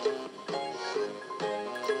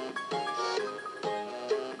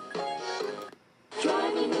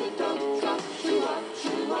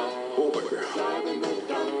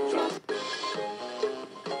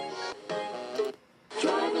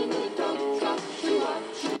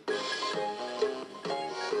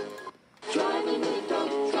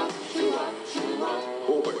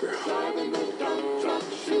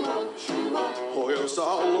 Oh, yes, I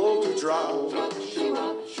love to drive.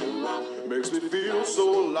 Makes me feel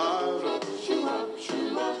so alive.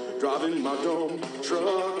 Driving my dumb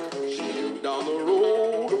truck down the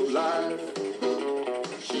road of life.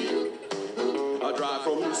 I drive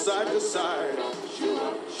from side to side,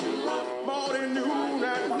 morning, noon,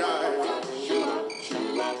 and night.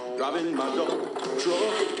 Driving my dumb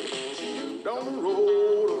truck down the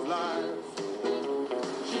road of life.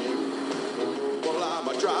 Well, I'm a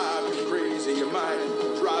driving crazy, you might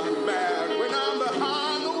drive me mad. When I'm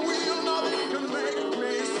behind the wheel, nothing can make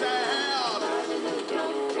me sad.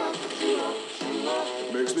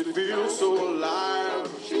 Makes me feel so alive.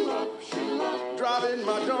 Driving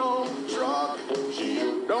my dumb truck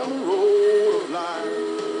down the road of life.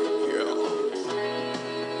 Yeah.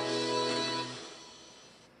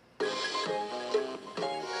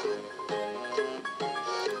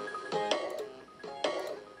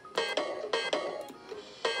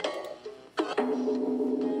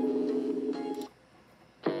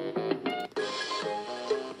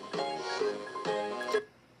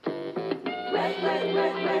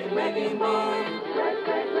 Wrecking ball.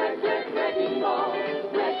 Wrecking ball.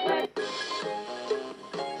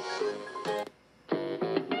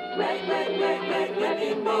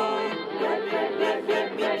 Wrecking ball.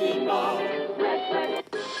 wrecking ball.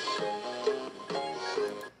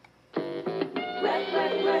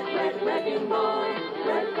 Wrecking ball. Wrecking ball.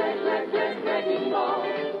 Wrecking ball.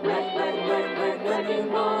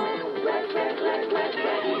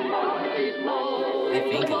 I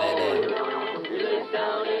think of it. He lives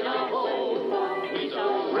down in a hole. He's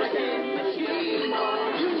a wrecking machine.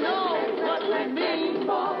 You know what we mean.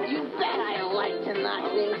 You bet I like to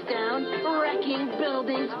knock things down, wrecking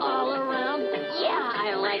buildings all around. Yeah,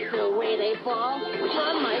 I like the way they fall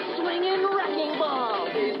from my swinging wrecking ball.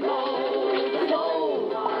 He's mold.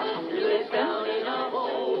 He lives down in a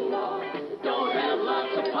hole. Don't have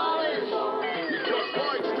lots of polish. He just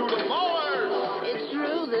likes to demolish. It's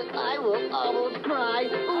true that I will almost cry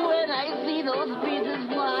when I see those pieces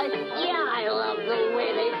fly. Yeah, I love the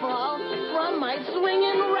way they fall from my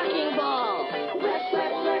swinging wrecking ball.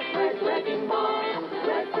 Wrecking ball.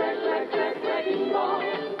 Wrecking ball. Wrecking ball.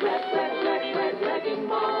 Wrecking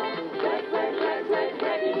ball.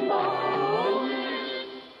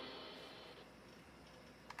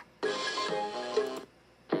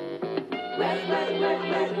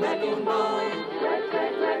 Wrecking ball.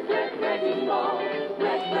 Wrecking ball.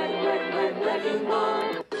 Wrecking ball.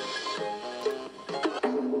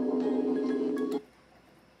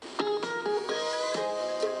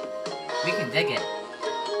 We can dig it.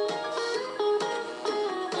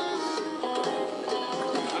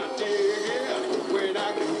 I dig it when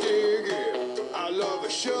I can dig it. I love a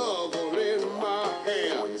shovel in my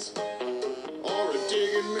hands, or a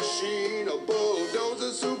digging machine, a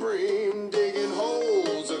bulldozer supreme, digging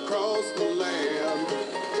holes across the land.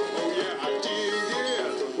 Oh yeah, I dig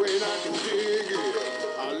it when I can dig it.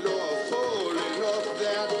 I love pulling up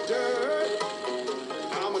that dirt.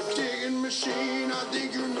 I'm a digging machine, I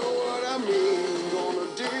think you know what I mean. Gonna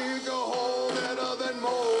dig a hole better than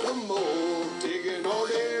mold to mold. Digging all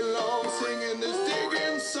day long, singing this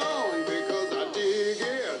digging song, because I dig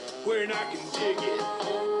it when I can dig it.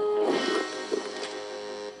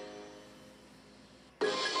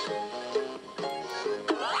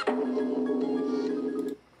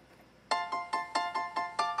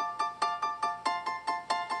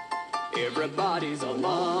 Everybody's on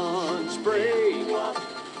lunch break.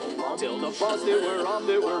 Till the bus they were off,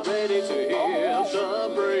 they were ready to hit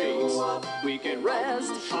the brakes. We can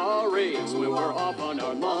rest our aches when we're off on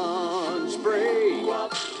our lunch break.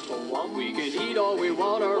 We can eat all we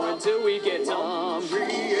want or until we get hungry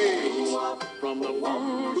aches from the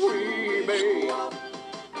food we make.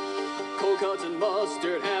 Cold cuts and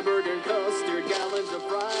mustard, hamburger and custard, gallons of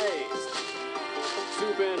fries.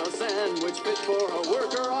 Soup and a sandwich fit for a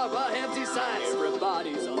worker off a empty side.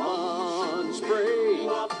 Everybody's on lunch break.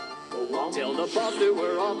 Tell the boss that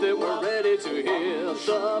we're off, that we're ready to hit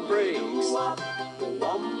the brakes.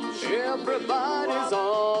 Everybody's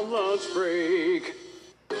on lunch break.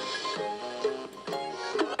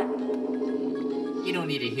 You don't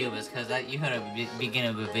need to hear this because you heard at the beginning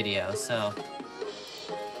of the video, so.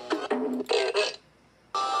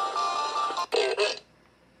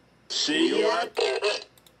 See ya.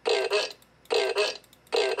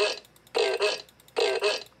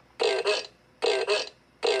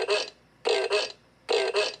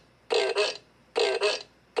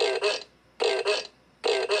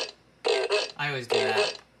 I always do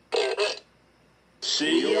that.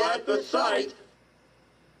 See you at the site.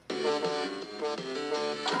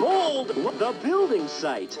 Bold, the building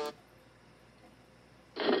site.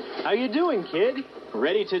 How you doing, kid?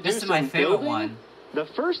 Ready to do This is some my favorite building? one. The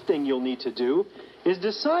first thing you'll need to do is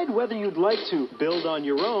decide whether you'd like to build on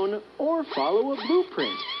your own or follow a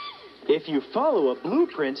blueprint. If you follow a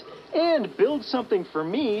blueprint and build something for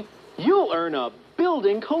me, you'll earn a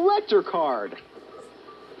building collector card.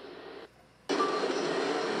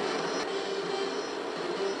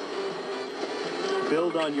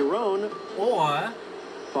 Build on your own Or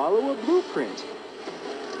follow a blueprint.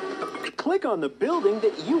 Click on the building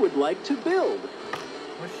that you would like to build.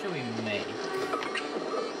 what should we make?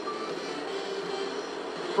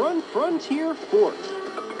 Frontier Fort.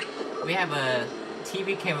 We have a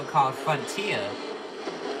TV cable called Frontier.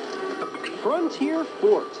 Frontier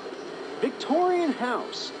Fort. Victorian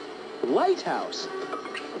House. Lighthouse.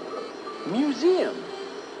 Museum.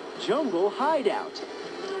 Jungle Hideout.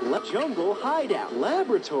 Jungle Hideout.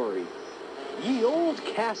 Laboratory. Ye Old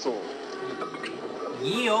Castle.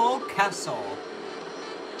 Ye Old Castle.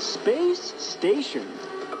 Space Station.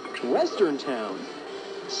 Western Town.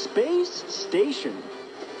 Space Station.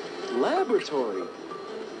 Laboratory.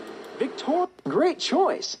 Great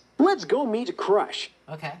choice. Let's go meet Crush.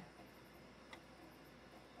 Okay.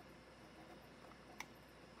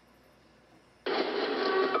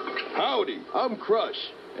 Howdy, I'm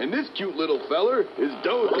Crush, And this cute little feller is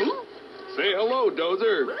Dozer. Say hello,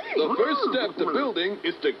 Dozer. The first step to building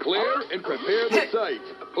is to clear and prepare the site.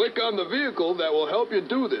 Click on the vehicle that will help you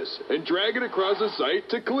do this and drag it across the site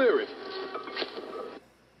to clear it.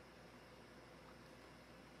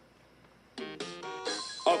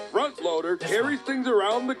 A front loader carries things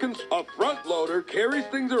around the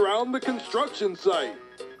construction site.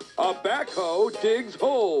 A backhoe digs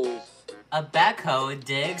holes. A backhoe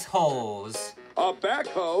digs holes. A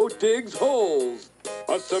backhoe digs holes.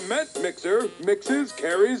 A cement mixer mixes,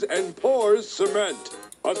 carries, and pours cement.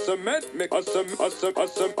 A cement mix. A cement. A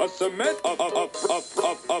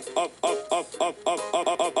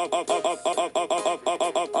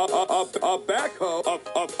backhoe.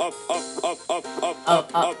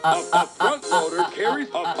 A front loader carries.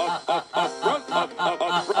 A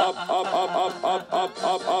backhoe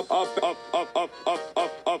digs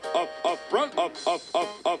holes.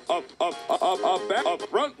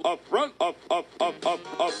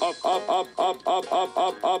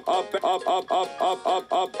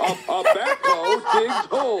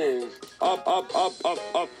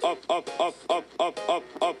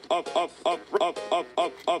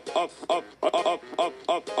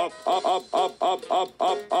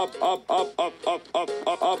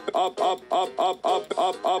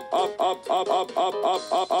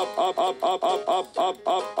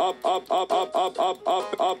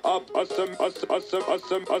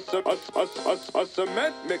 A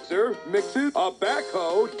cement mixer mixes. A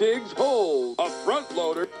backhoe digs holes. A front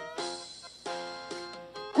loader.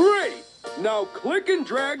 Great! Now click and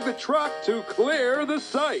drag the truck to clear the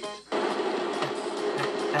site.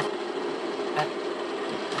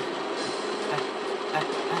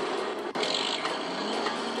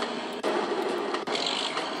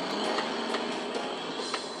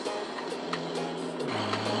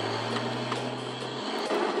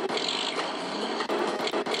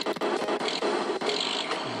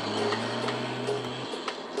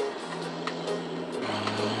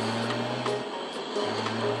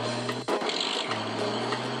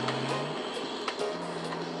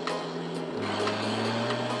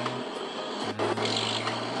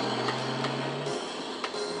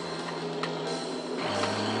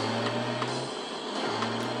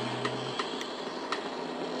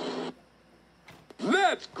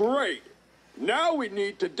 That's great! Now we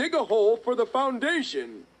need to dig a hole for the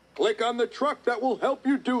foundation. Click on the truck that will help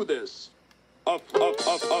you do this. Click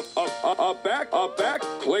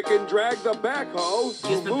and drag the backhoe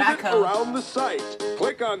to move it around the site.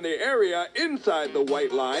 Click on the area inside the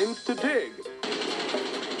white lines to dig.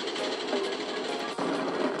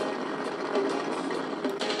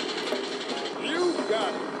 You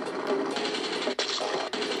got it.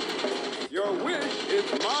 Your wish is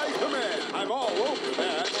my command. I'm all over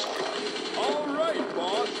that. All right,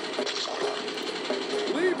 boss.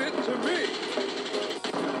 Leave it to me.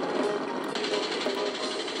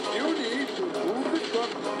 You need to move the truck,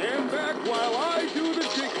 stand back while I do the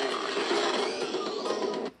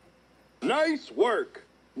digging. Nice work.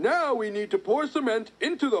 Now we need to pour cement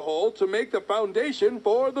into the hole to make the foundation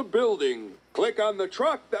for the building. Click on the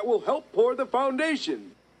truck that will help pour the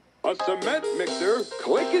foundation. A cement mixer,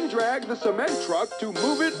 click and drag the cement truck to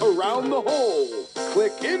move it around the hole.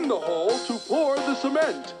 Click in the hole to pour the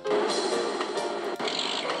cement.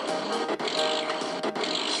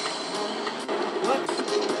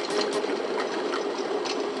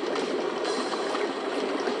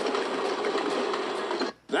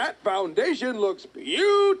 That foundation looks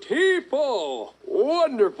beautiful.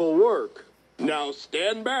 Wonderful work. Now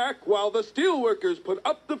stand back while the steelworkers put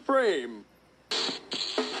up the frame.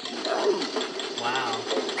 Wow.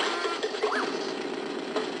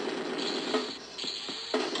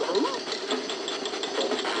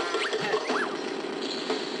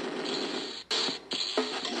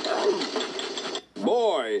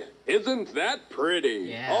 Boy, isn't that pretty?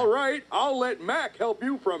 Yeah. All right, I'll let Mac help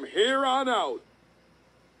you from here on out.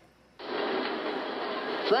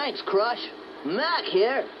 Thanks, Crush. Mac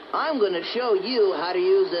here. I'm going to show you how to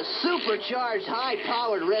use a supercharged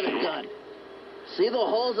high-powered rivet gun. See the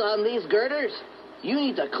holes on these girders? You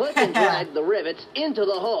need to click and drag the rivets into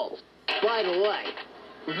the holes. By the way,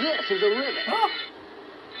 this is a rivet.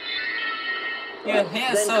 Your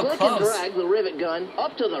hand's then so click close. and drag the rivet gun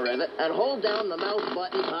up to the rivet and hold down the mouse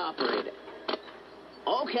button to operate it.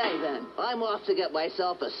 Okay, then. I'm off to get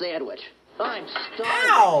myself a sandwich. I'm starving.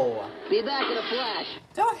 Ow! Be back in a flash.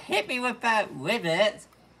 Don't hit me with that rivet.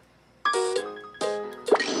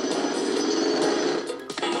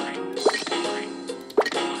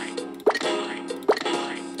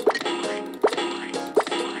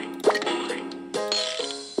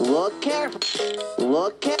 Look careful.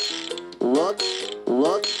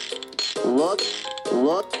 Look.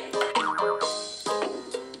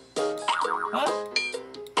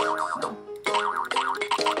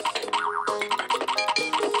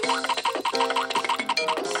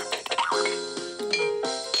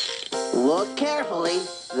 carefully.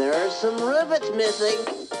 There are some rivets missing.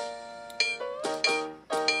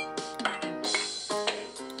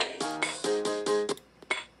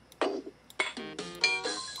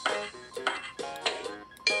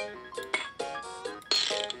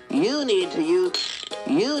 You need to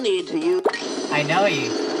use. I know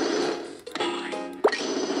you.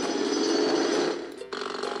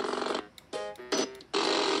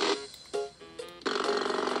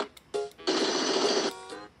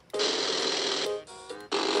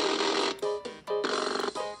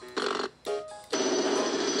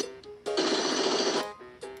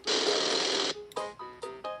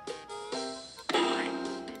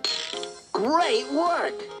 Great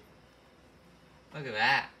work! Look at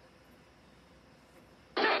that.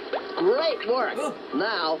 Great work! Ooh.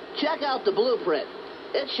 Now, check out the blueprint.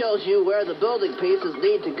 It shows you where the building pieces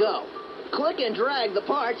need to go. Click and drag the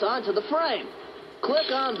parts onto the frame. Click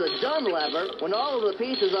on the Done lever when all of the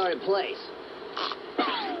pieces are in place.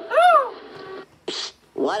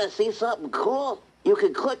 Want to see something cool? You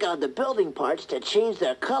can click on the building parts to change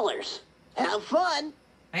their colors. Have fun!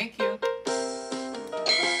 Thank you.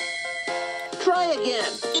 Try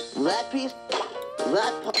again. That piece.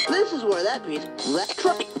 This is where that piece.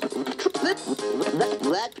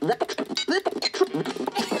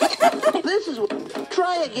 This is.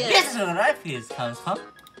 Try again. This is where that piece comes from.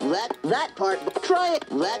 That part. Try it.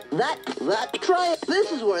 Try it.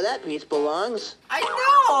 This is where that piece belongs. I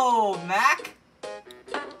know, Mac.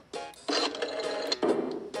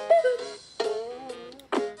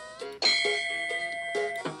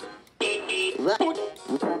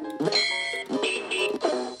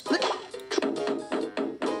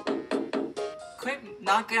 Quit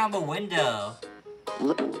knocking on the window.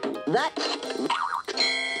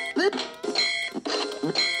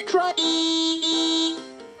 Try.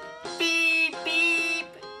 Beep, beep.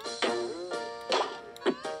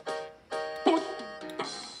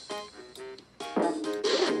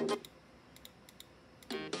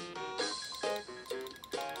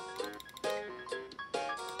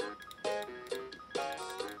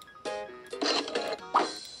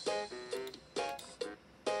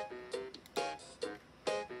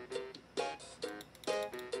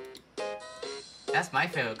 That's my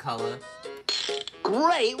favorite color.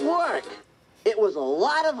 Great work! It was a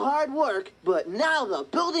lot of hard work, but now the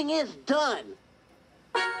building is done.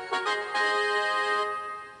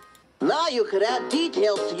 Now you could add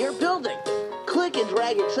details to your building. Click and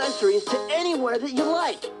drag accessories to anywhere that you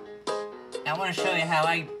like. I want to show you how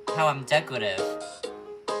I'm decorative.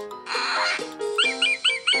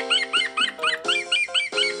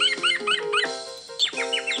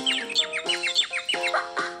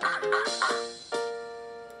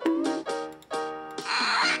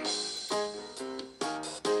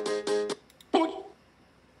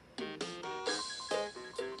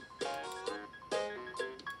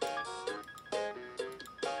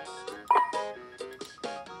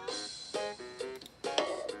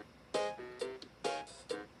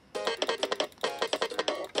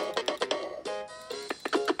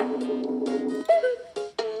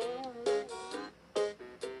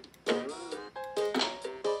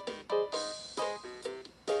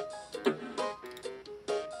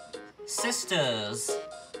 Sisters,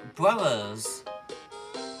 brothers.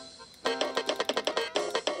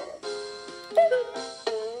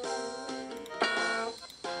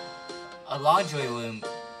 A laundry room.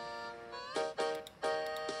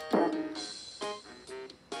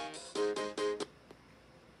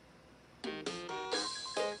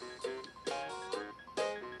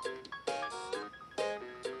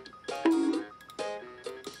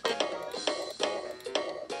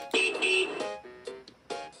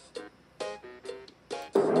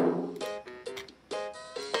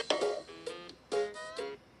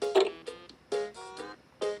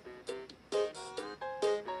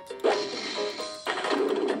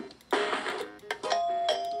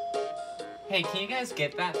 Hey, can you guys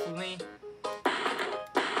get that for me?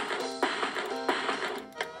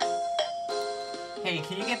 Hey,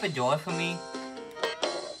 can you get the door for me?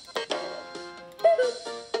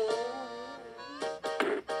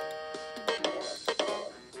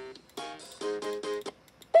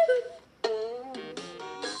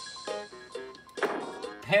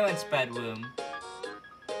 Parents' bedroom.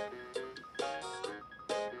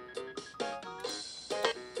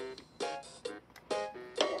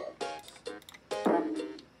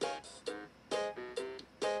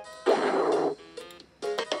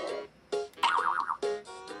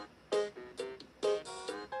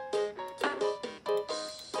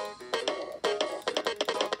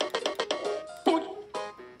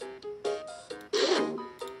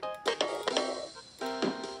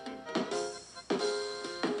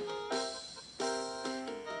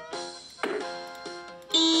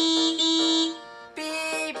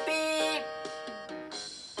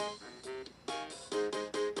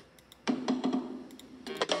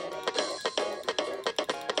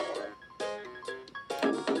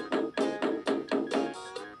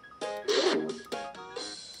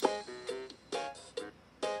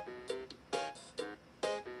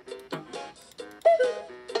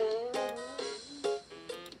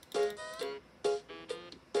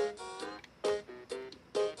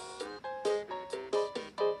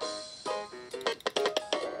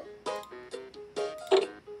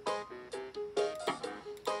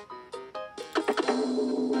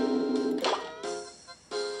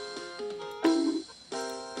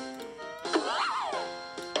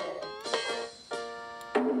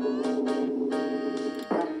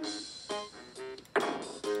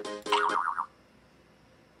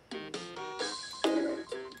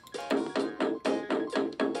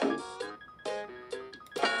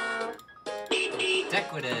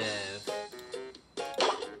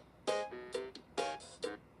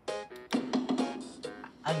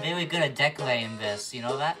 I'm very good at decorating this, you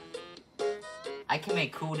know that? I can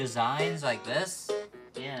make cool designs like this.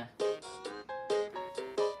 Yeah.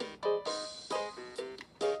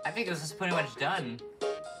 I think this is pretty much done.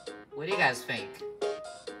 What do you guys think?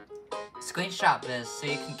 Screenshot this so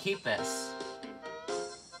you can keep this.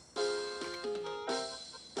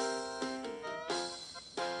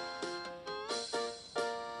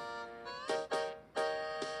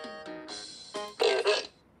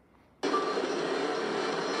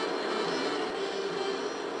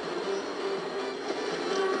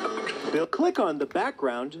 Click on the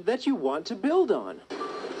background that you want to build on.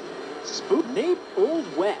 Spook Nape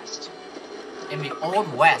Old West. In the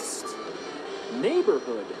Old West.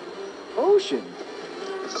 Neighborhood. Ocean.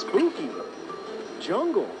 Spooky.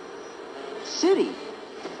 Jungle. City.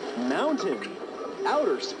 Mountain.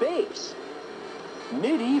 Outer space.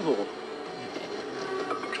 Medieval.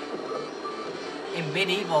 In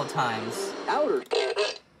medieval times. Outer.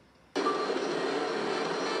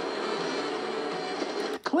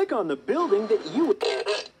 Click on the building that you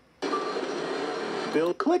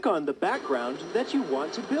build. Click on the background that you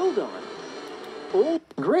want to build on. Oh,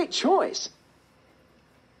 great choice.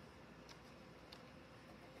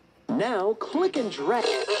 Now click and drag.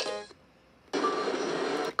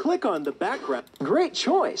 Click on the background. Great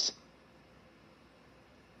choice.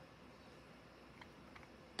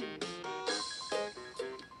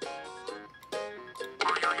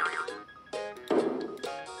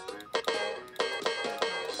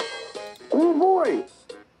 Oh boy!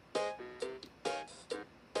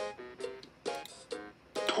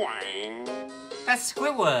 Twang. That's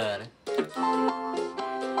Squidward.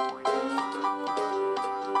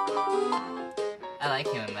 I like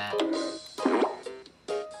hearing that.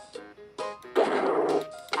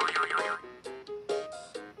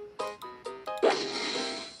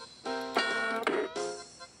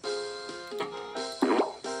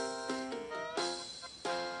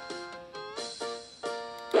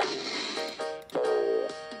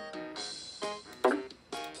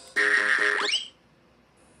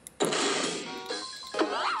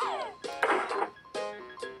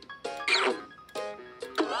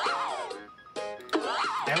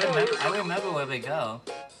 I remember where we go.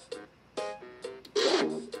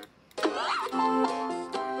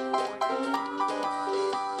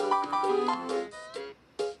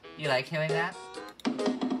 You like hearing that?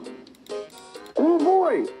 Oh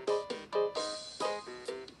boy!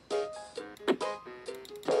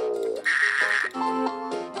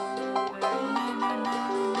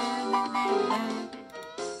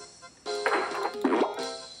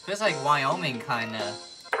 Feels like Wyoming, kinda.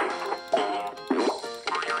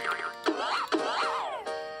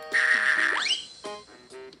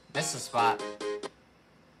 This is the spot.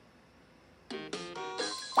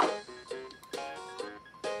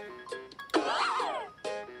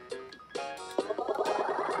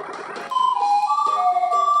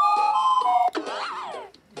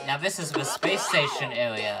 Now this is the space station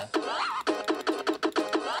area.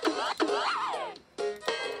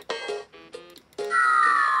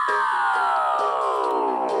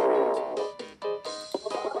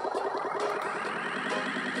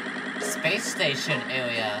 Space station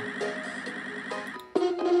area.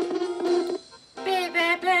 Beep,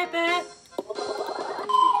 beep, beep, beep.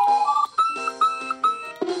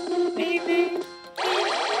 Beep, beep.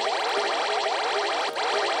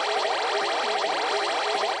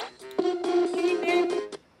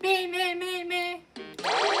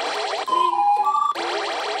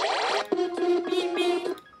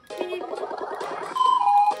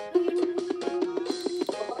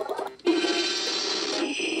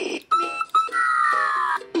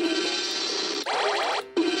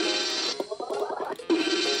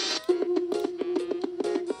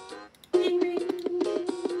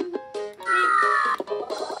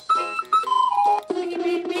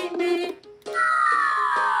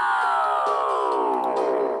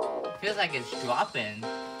 Feels like it's dropping.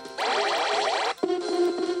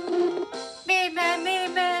 Beep, beep,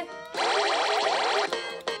 beep, beep.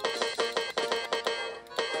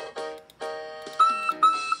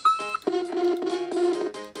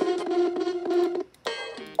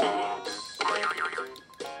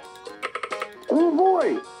 Oh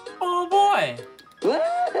boy! Oh boy!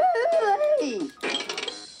 Hey!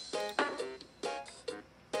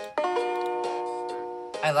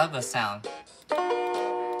 I love the sound.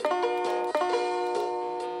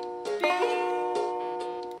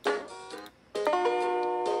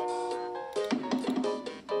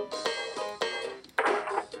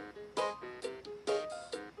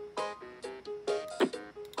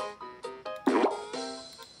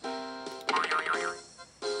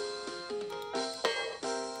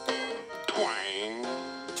 Twang.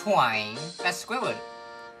 Twine. That's Squidward.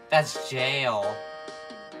 That's jail.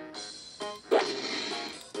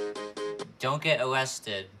 Don't get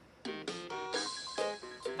arrested.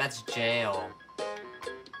 That's jail.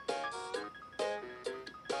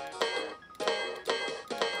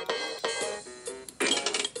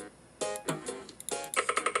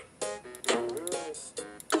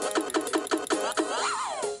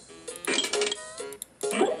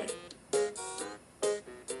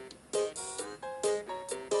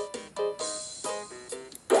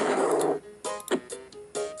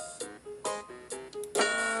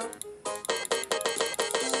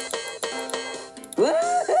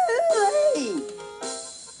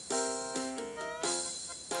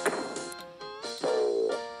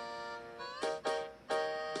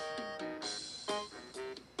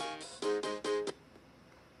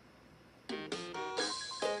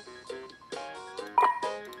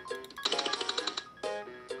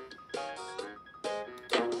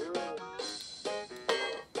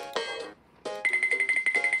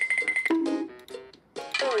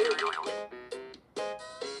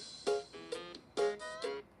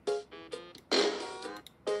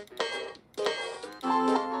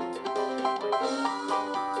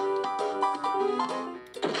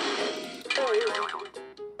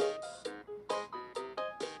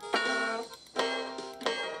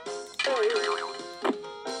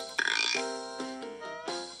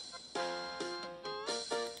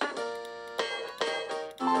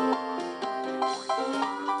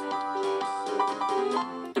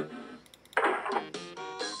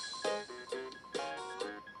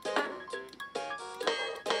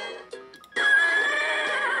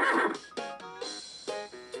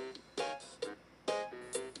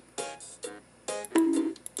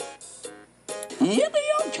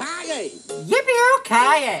 Yippee-o-ki-yay!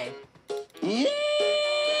 Yippee-o-ki-yay! Yee-haw!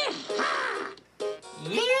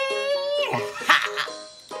 Yee-haw!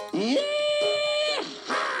 Yee-haw!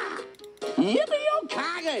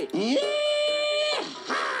 Yippee-o-ki-yay! Yee-haw!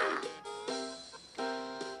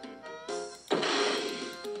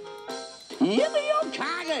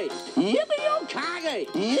 Yippee-o-ki-yay! Yippee-o-ki-yay!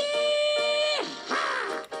 Yee-haw!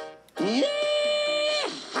 Yee-haw!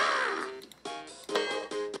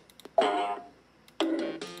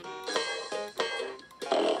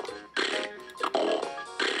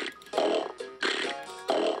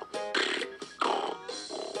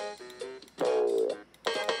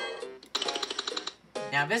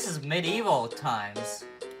 Now this is medieval times.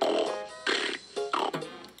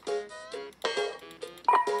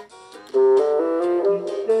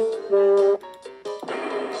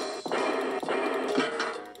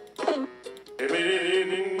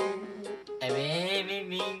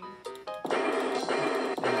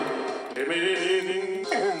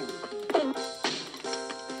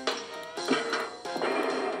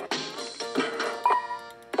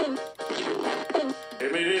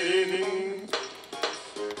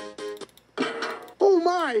 Oh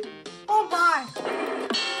my! Oh my!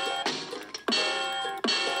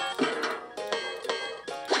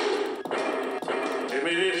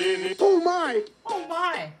 Oh my! Oh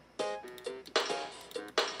my!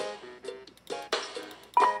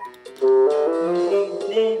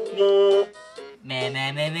 Me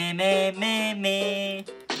me me me me me me.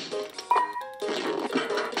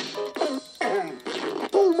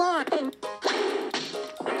 Oh my!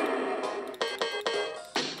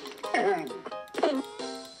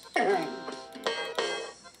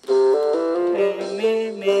 Me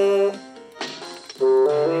me me.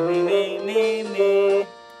 Me me me me.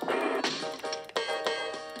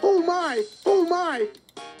 Oh my! Oh my!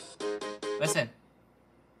 Listen.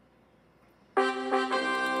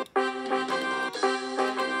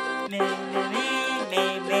 Me me me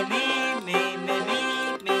me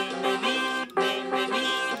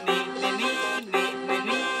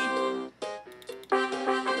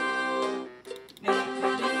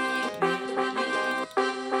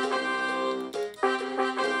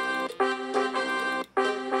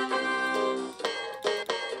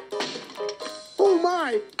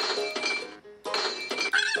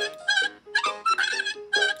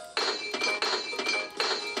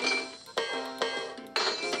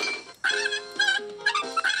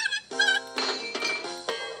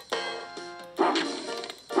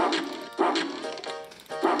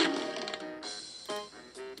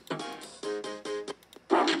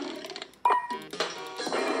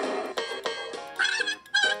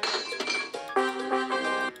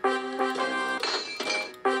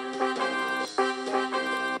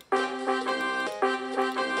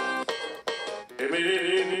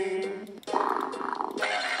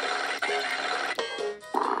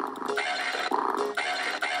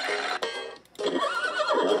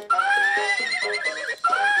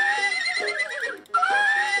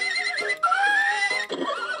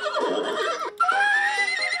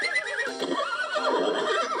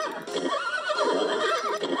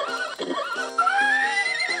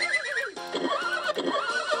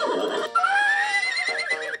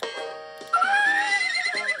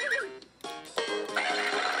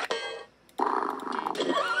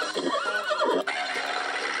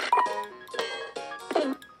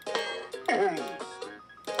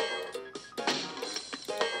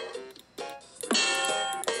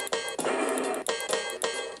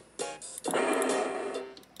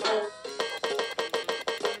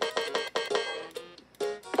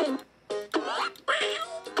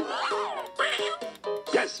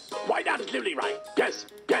absolutely right. Yes,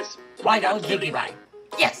 yes. White Owl Giggity Guy.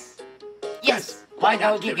 Yes. Yes. White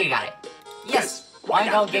Owl Giggity Guy. Yes. White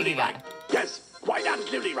Owl Giggity Guy. Yes, quite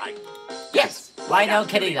absolutely right. Yes. White Owl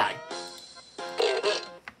Kitty Guy.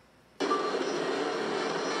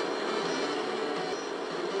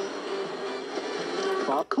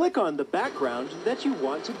 Click on the background that you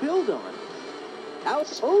want to build on.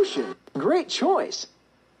 Alps Ocean. Great choice.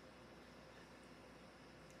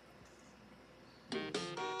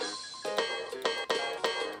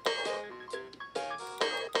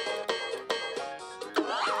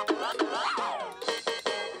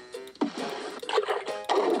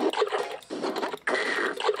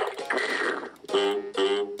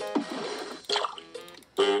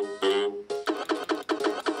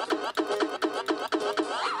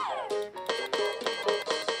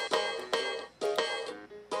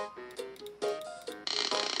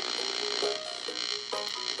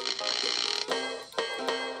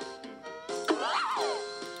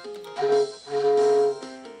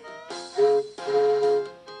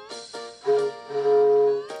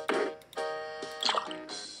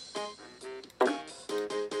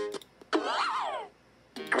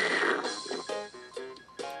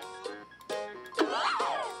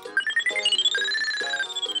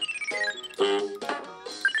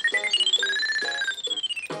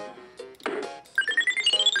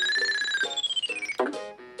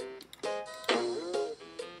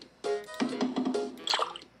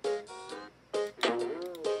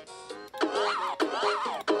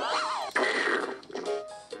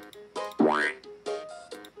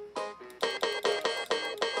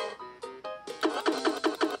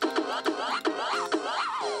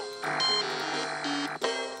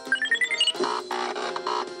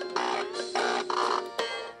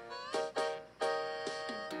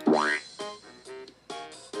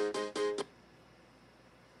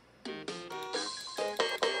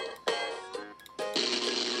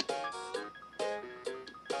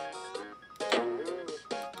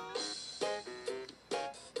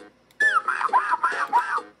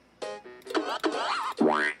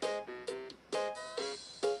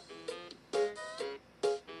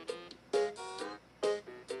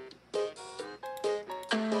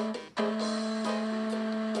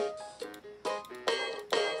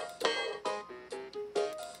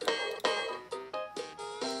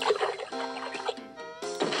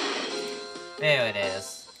 There it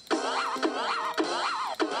is.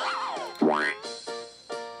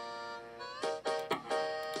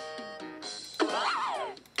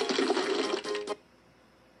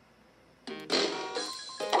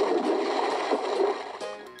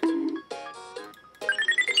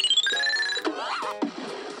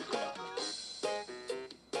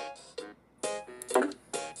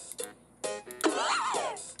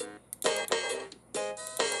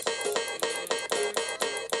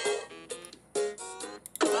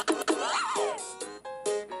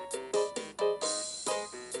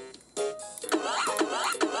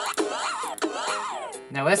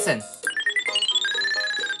 Now listen.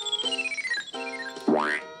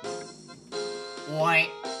 White. White.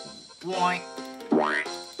 White.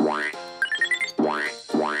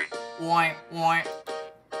 White.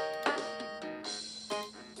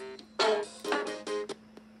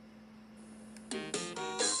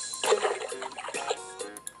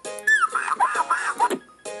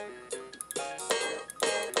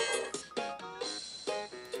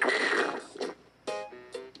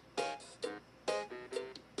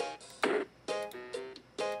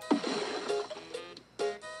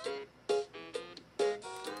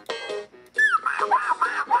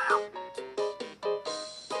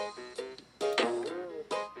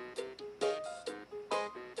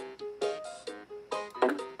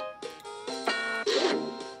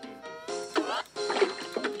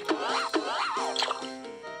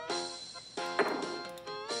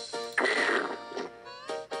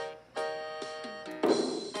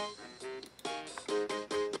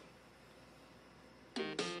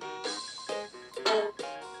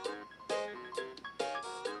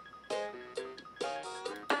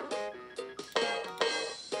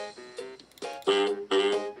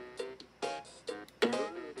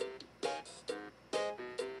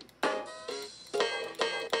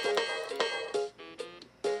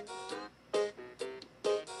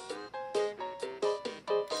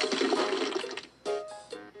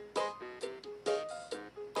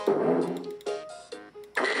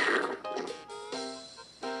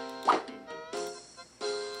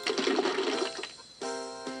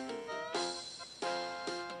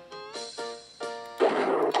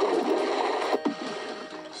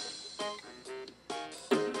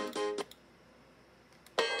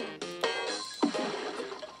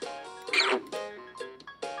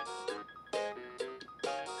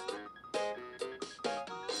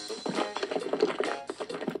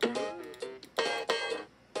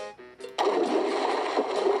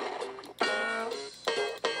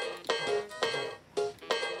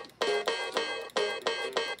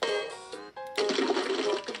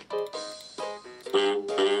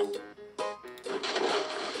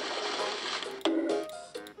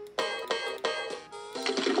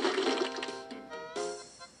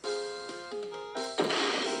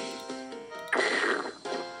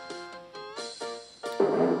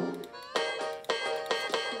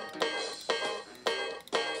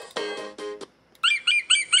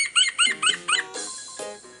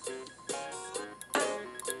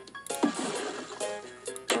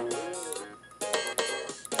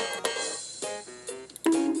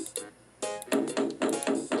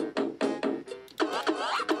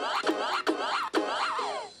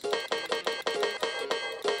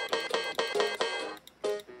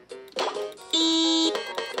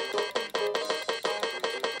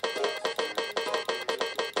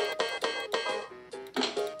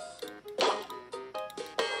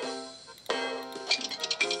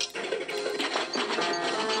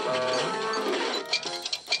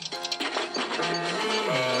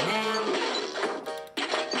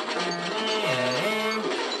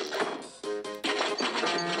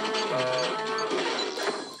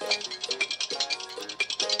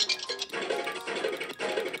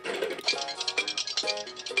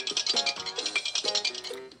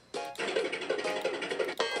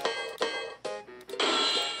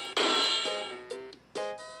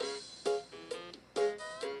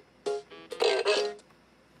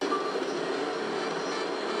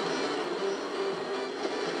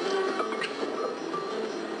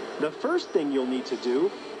 The first thing you'll need to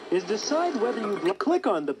do is decide whether you click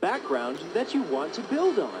on the background that you want to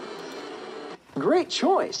build on. Great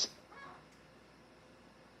choice.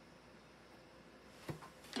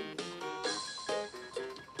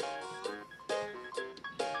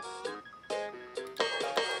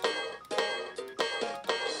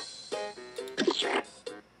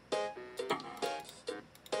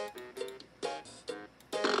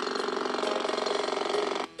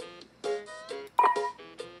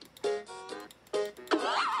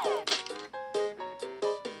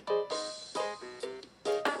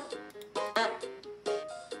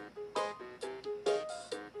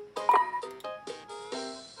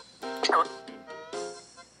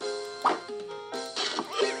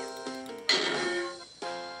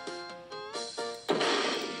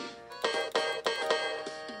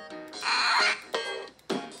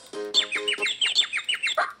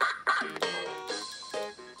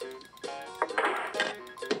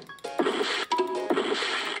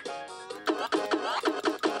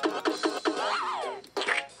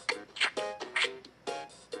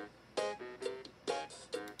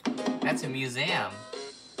 That's a museum.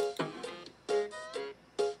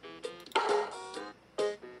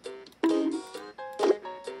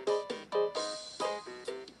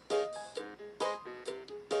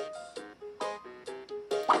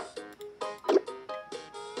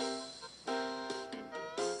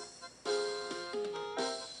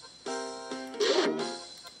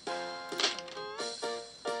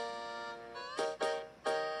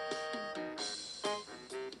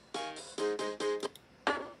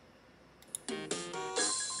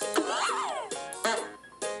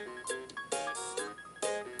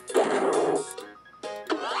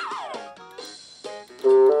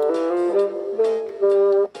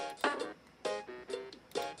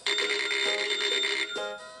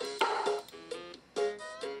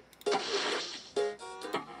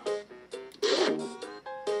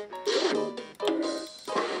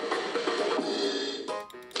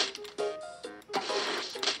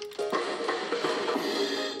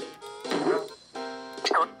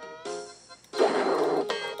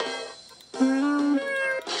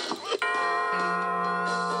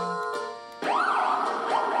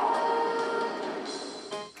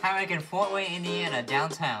 In Fort Wayne, Indiana,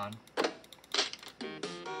 downtown.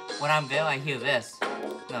 When I'm there, I hear this.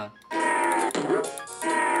 No.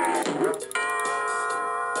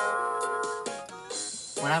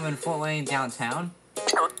 When I'm in Fort Wayne, downtown.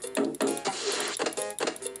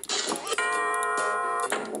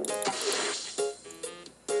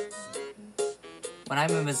 When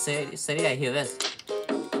I'm in the city, I hear this.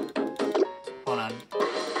 Hold on.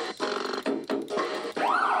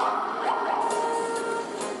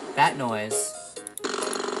 That noise.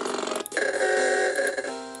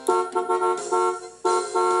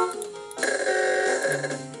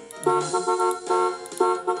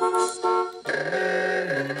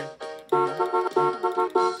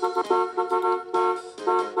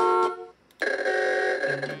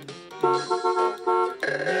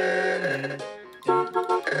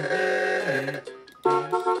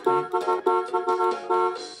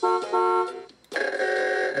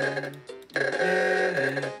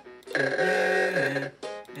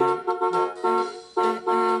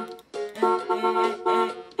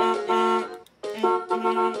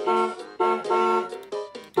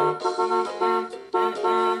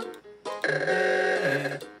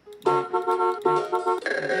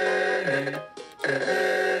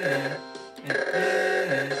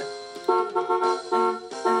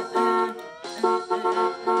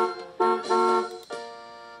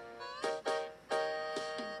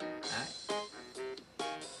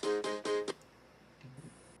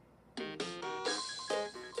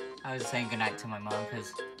 I was saying goodnight to my mom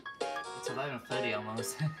because it's 11:30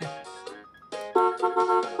 almost.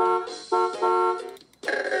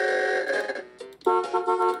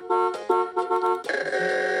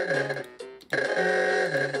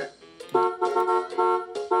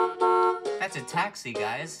 That's a taxi,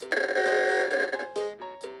 guys.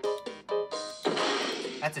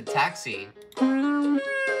 That's a taxi.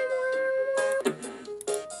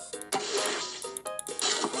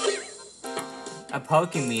 A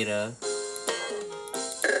parking meter.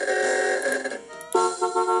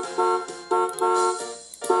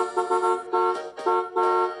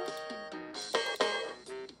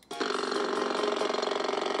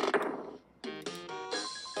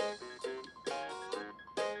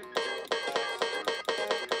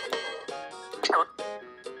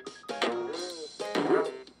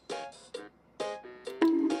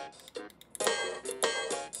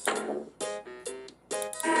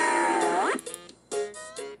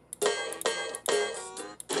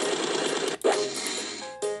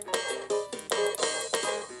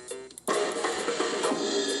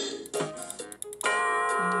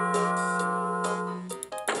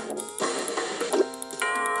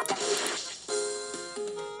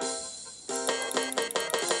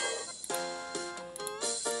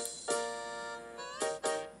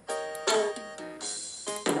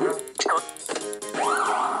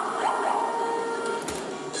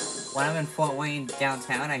 when I'm in Fort Wayne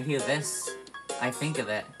downtown, I hear this, I think of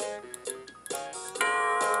it.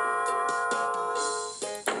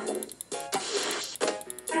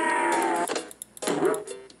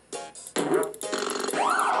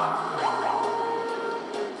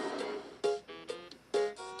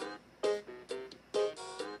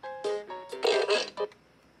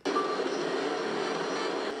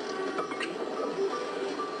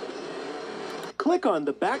 Click on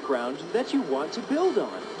the background that you want to build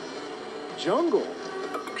on. Jungle.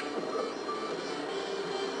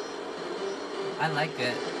 I like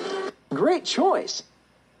it. Great choice.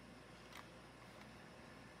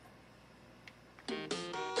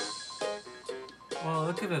 Well,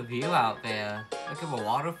 look at the view out there. Look at the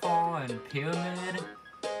waterfall and pyramid.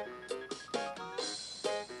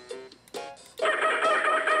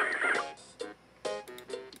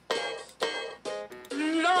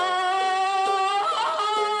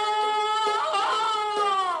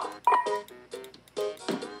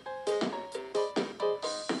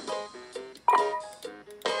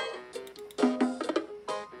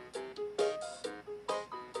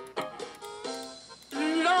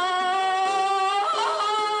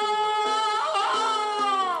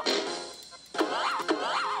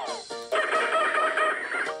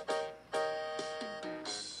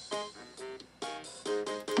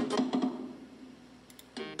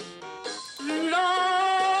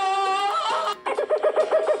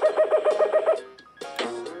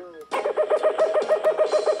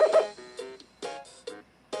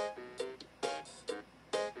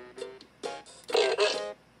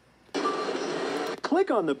 Click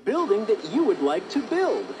on the building that you would like to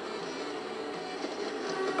build.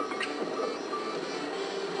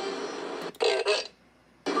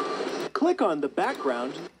 Click on the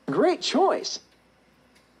background. Great choice.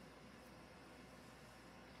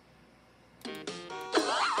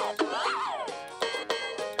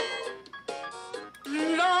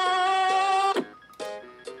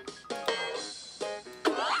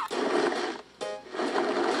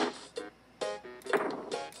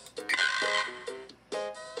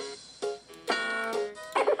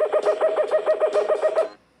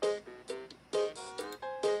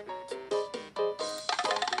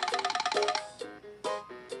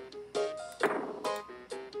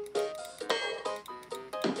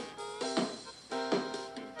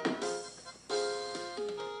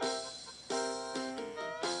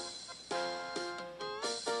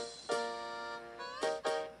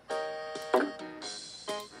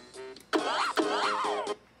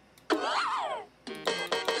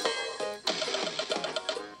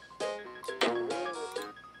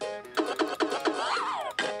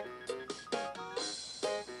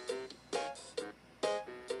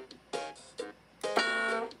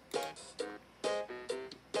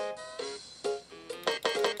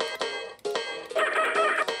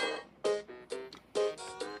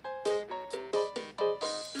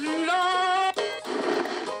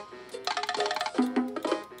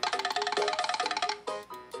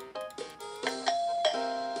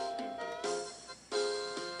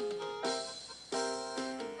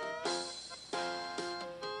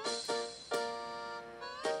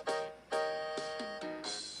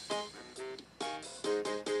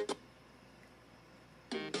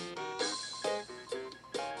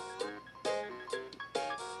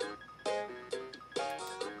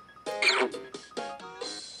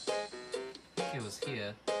 It was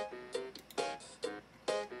here.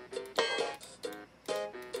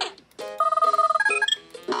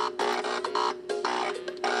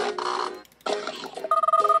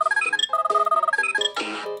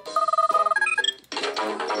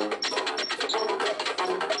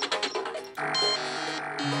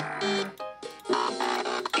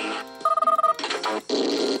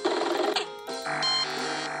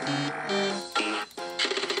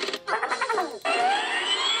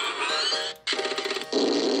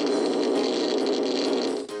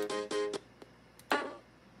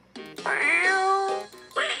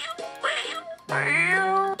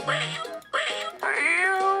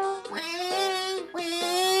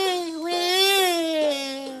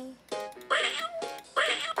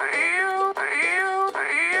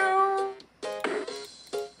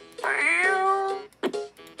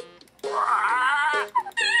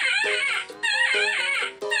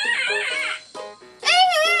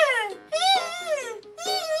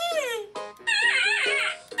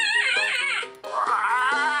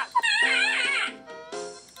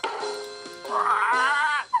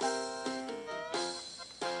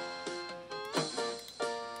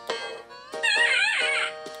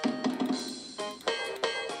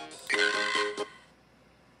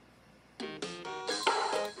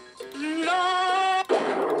 No!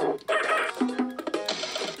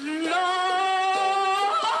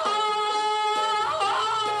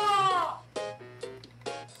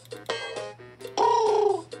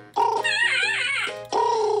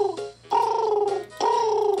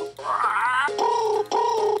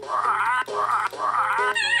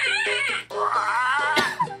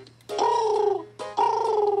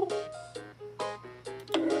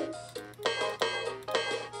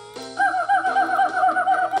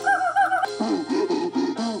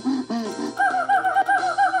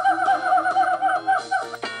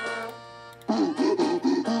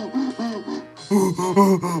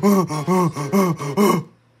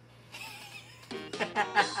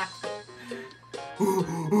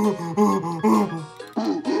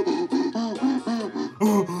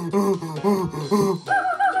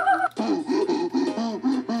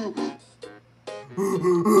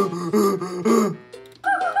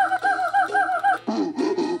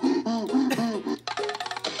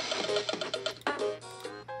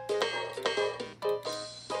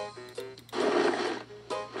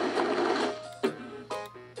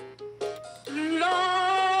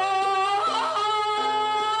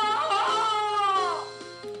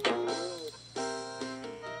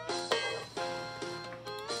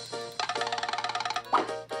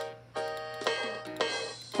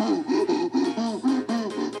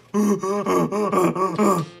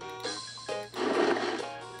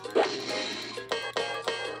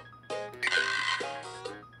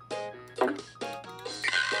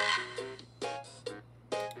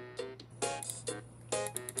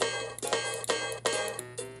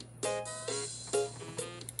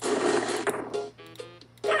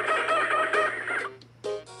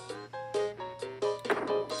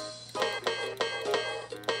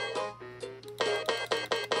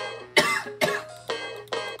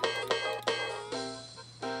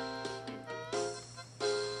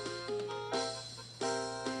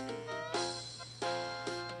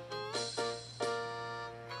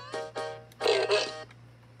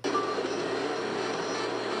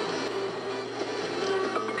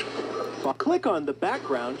 Click on the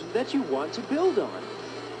background that you want to build on.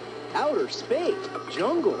 Outer space,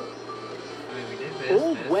 jungle,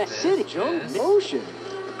 old west city, jungle, ocean,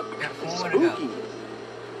 spooky.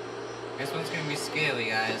 This one's gonna be scary,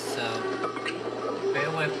 guys, so bear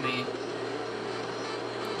with me.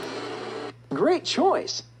 Great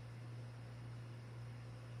choice.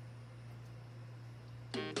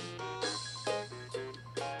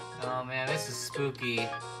 Oh man, this is spooky.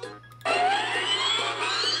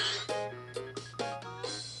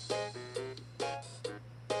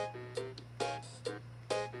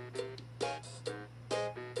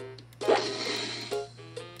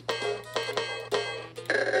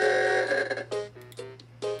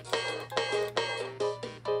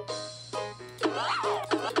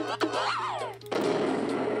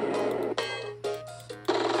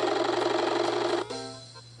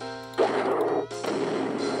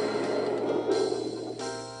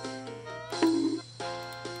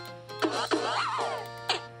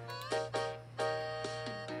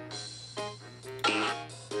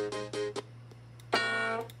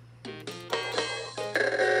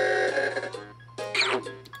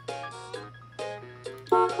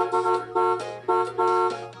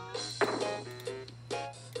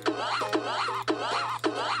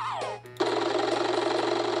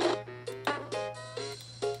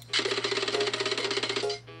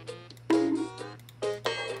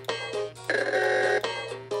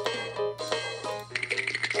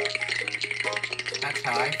 That's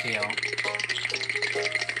how I feel.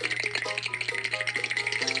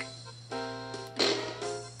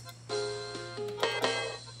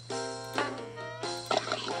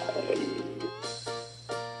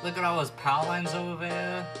 Look at all those power lines over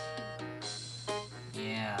there.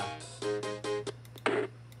 Yeah.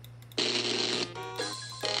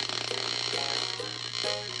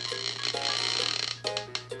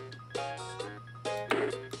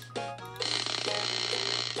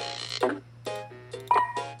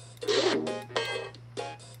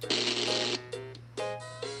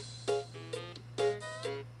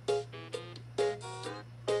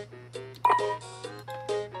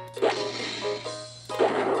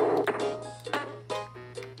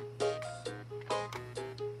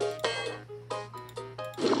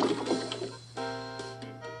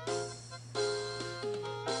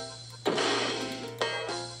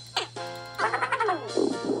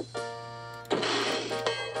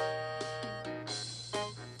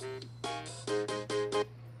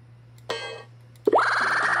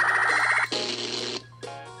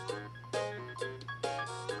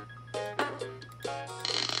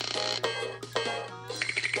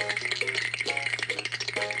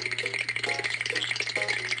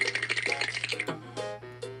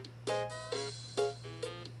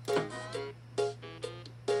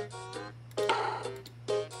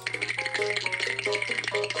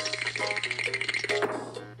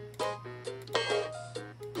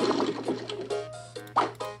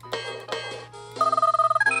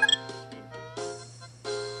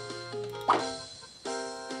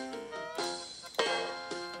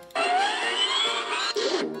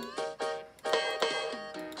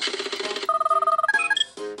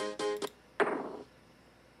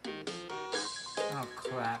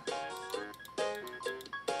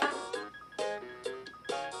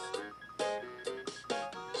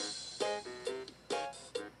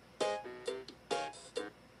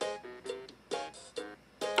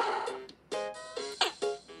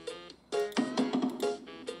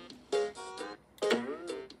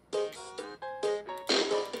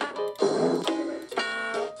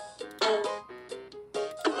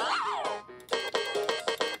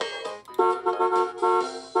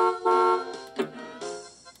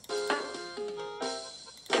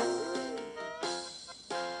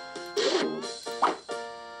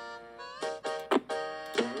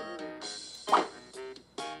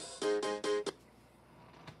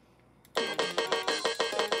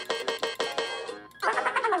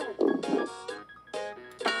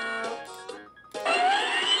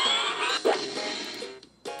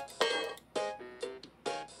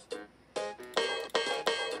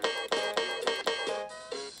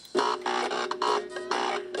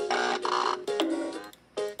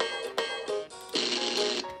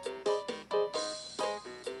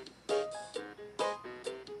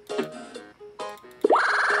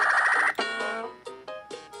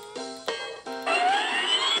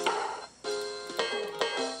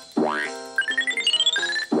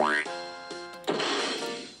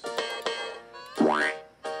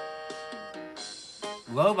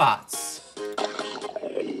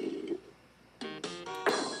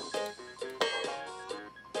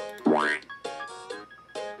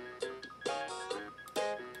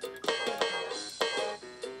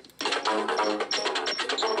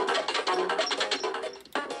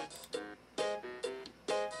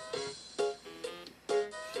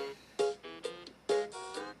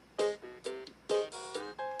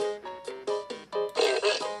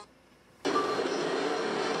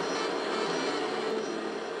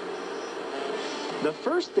 The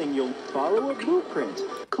first thing you'll follow a blueprint.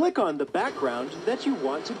 Click on the background that you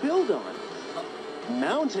want to build on.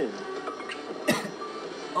 Mountain.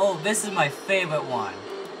 Oh, this is my favorite one.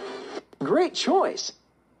 Great choice.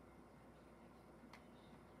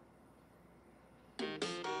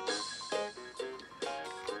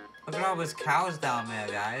 Look at all those cows down there,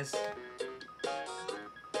 guys.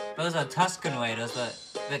 Those are Tuscan Raiders, but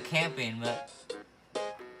they're camping, but...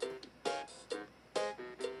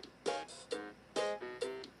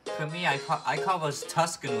 For me, I call those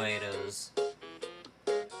Tuscan Raiders.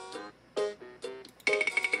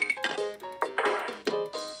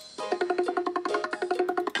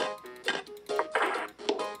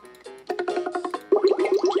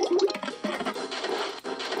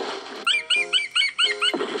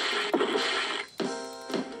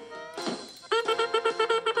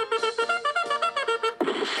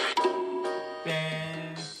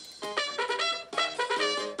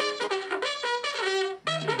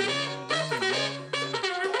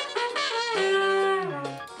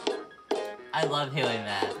 I love hearing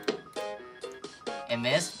that. And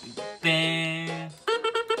this, bang.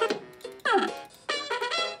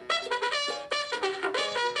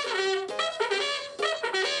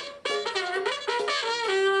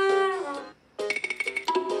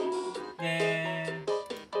 Bang.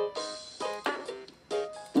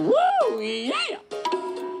 Woo, yeah!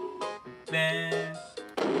 Bang.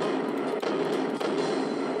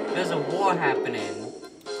 There's a war happening.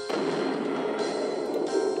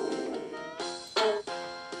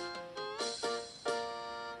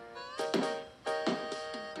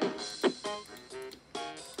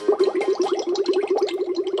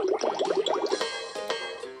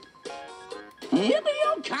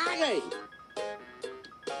 Yippee-o-kage!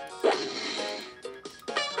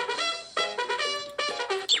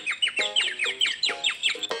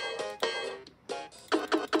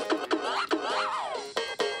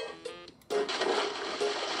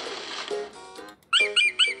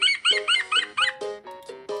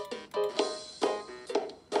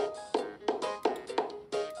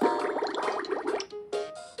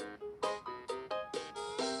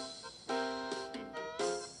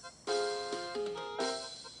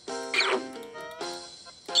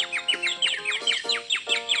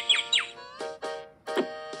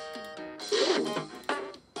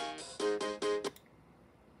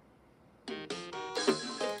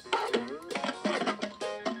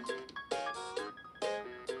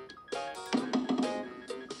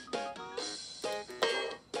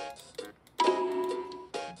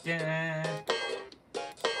 Yeah.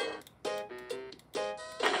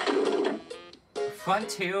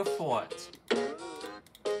 Frontier Fort.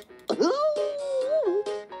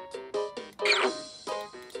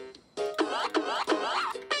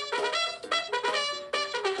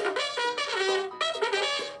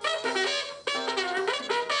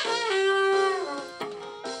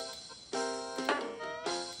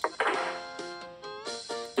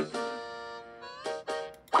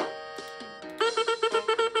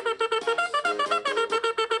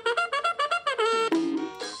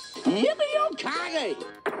 Yippee-o-kage!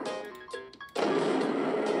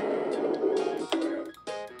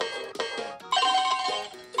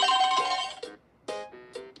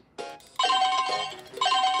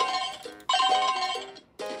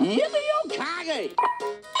 Yippee-o-kage!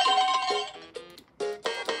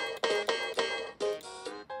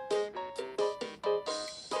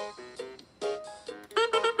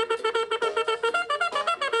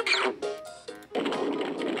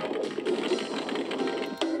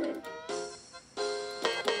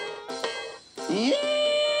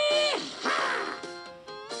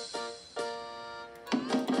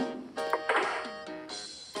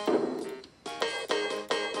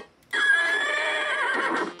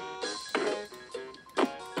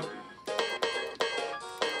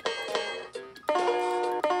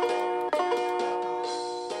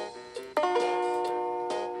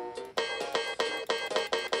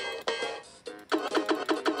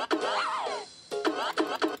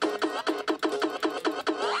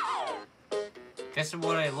 This is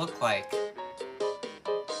what I look like.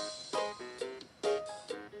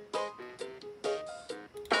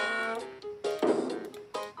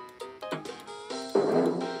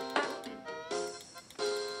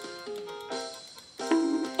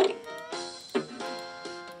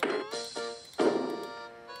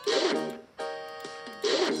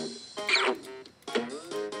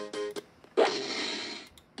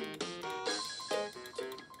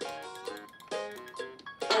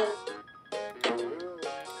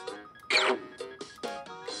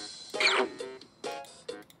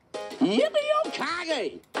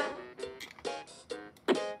 Kage!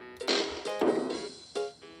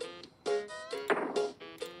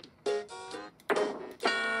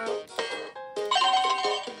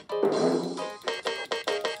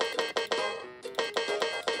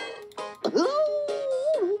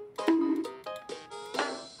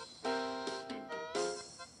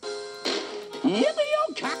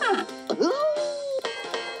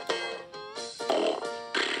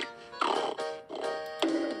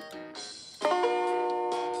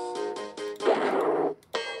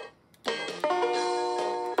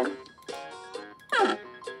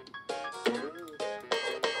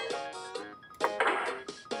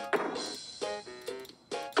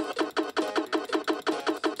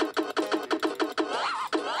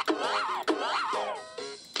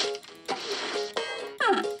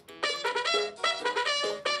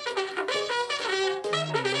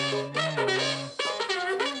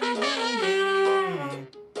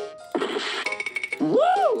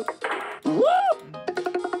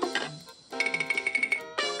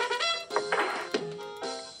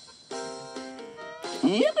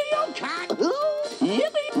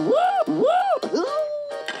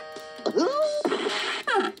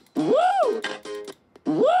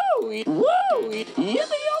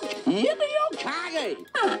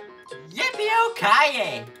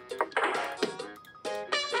 Yippee-o-ki-yay!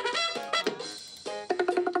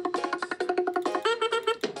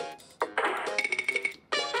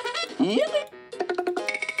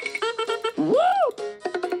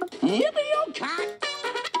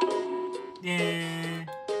 Yeah.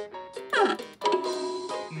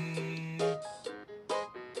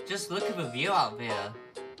 Just look at the view out there.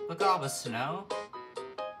 Look at all the snow.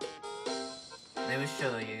 Let me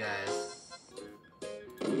show you guys.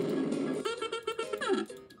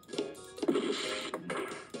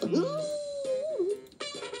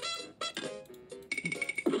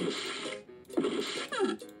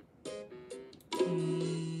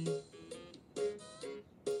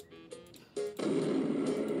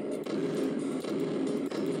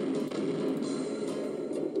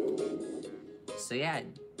 So yeah,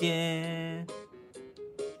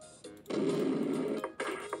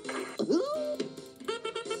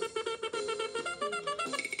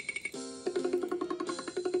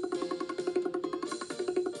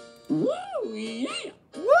 Woo, yeah!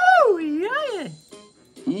 Woo, yeah!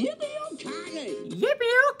 Yippee-o-ki-yay!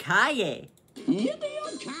 Yippee-o-ki-yay!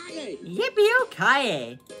 Yippee-o-ki-yay!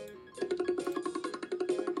 Yippee-o-ki-yay!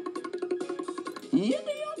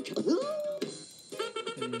 Yippee-o-ki-yay!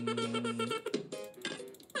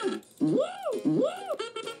 Woo, woo!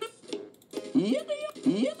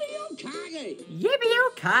 Yippee-o-ki-yay!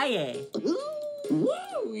 Yippee-o-ki-yay!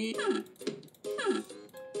 Woo, yeah!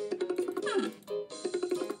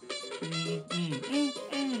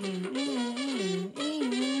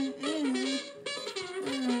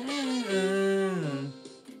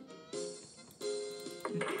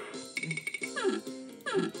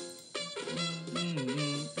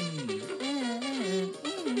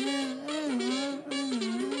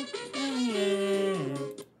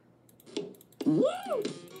 Woo!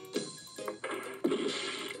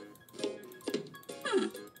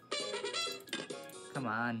 Come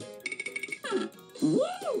on.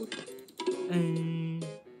 Woo!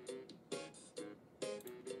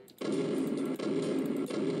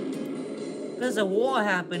 There's a war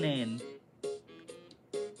happening.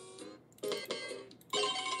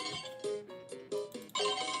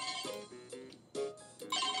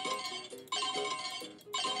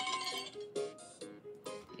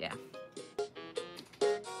 Yeah.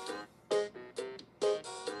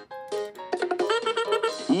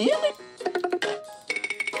 Yippee!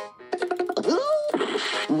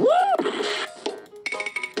 Woo!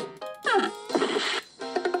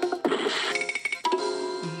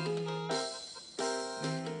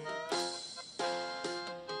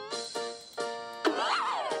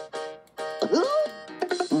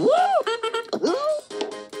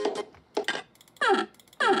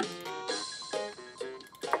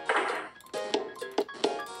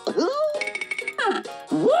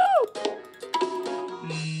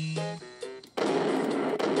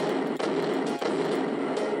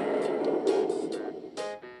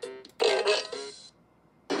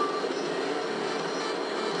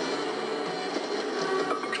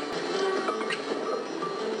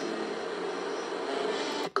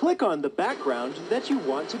 Click on the background that you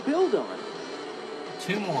want to build on.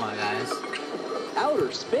 2 more, guys.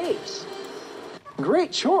 Outer space.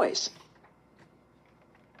 Great choice.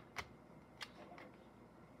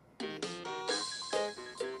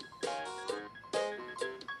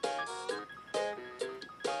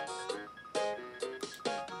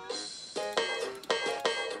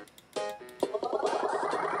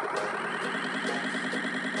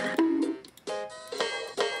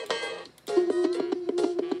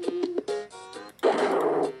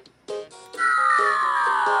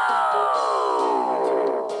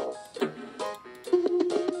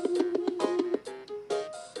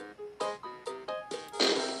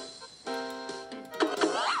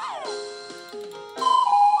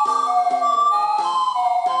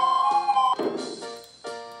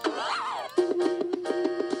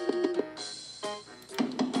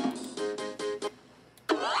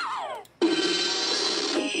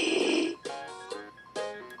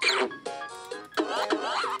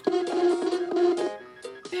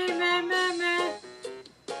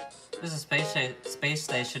 space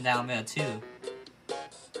station down there too.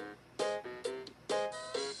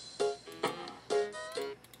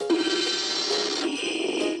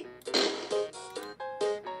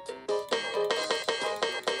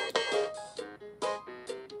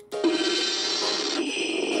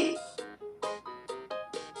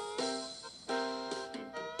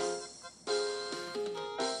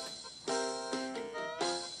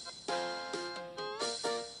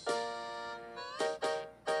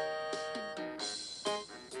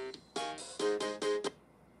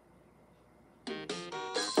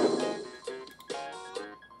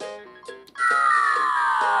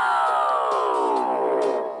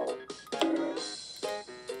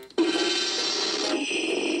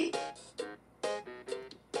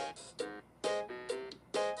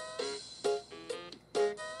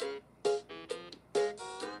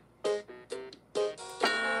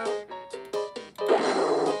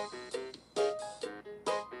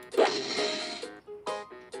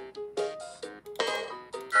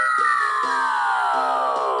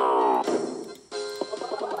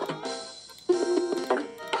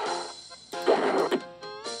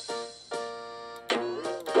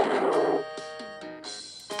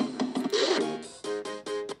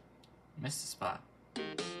 Missed the spot.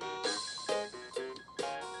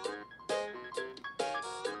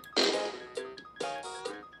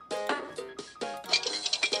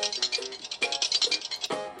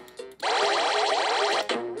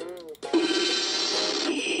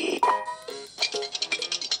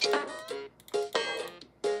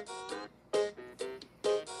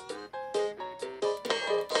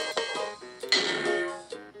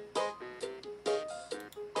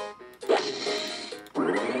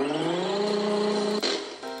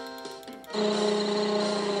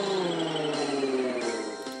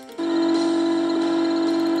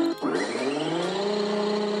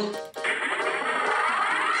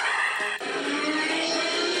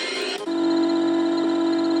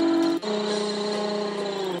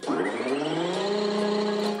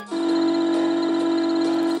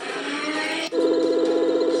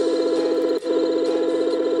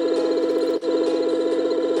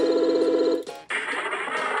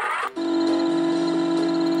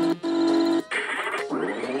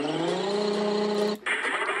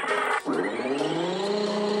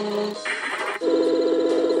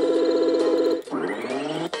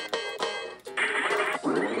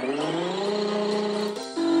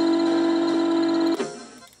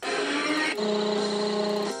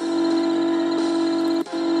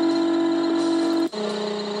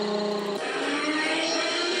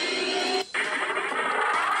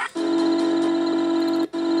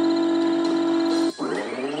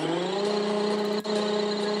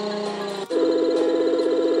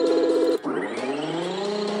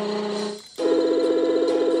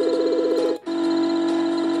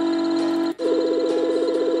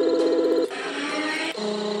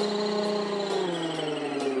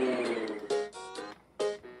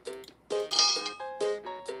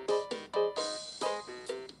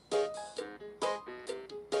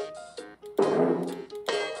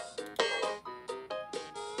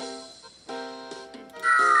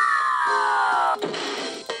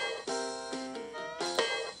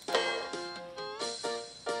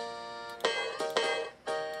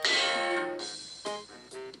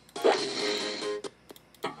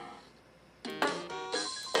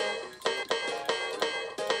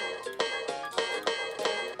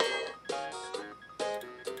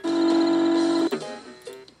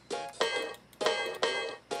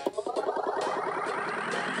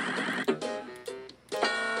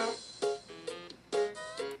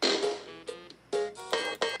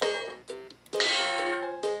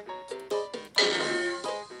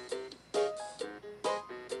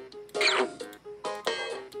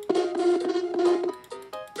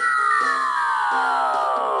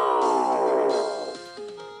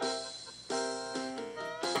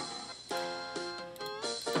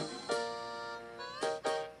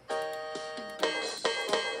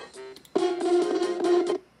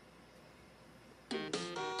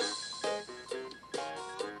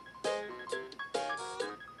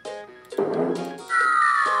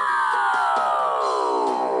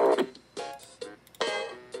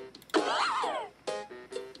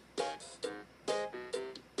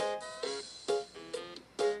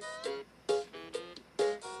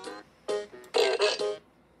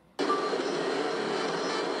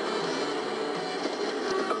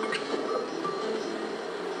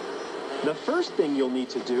 The first thing you'll need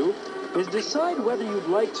to do is decide whether you'd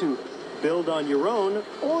like to build on your own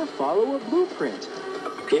or follow a blueprint.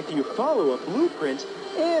 If you follow a blueprint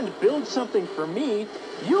and build something for me,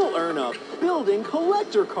 you'll earn a building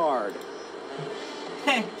collector card.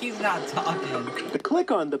 He's not talking.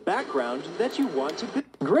 Click on the background that you want to build.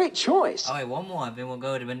 Great choice. Alright, one more, then we'll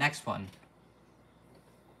go to the next one.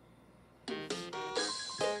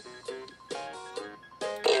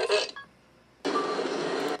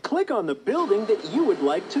 Click on the building that you would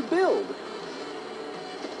like to build.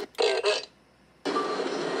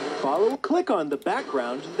 Click on the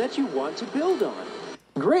background that you want to build on.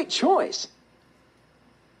 Great choice.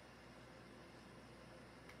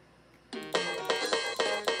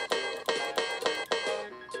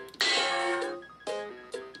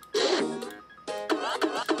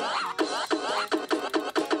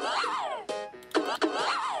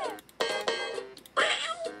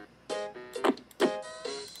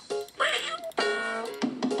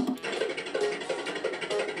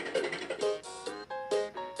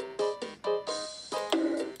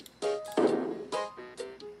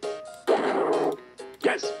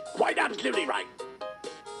 Yes, quite absolutely right.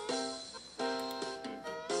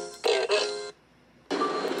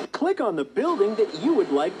 Click on the building that you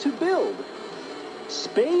would like to build.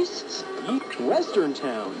 Space Western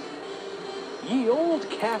Town. Ye Old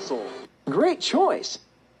Castle. Great choice.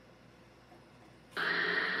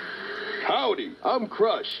 Howdy, I'm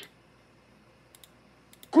Crush.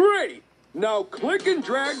 Great! Now click and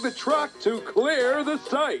drag the truck to clear the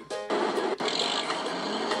site.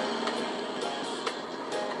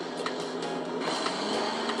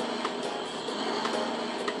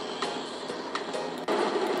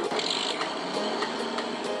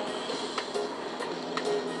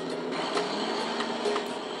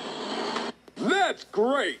 That's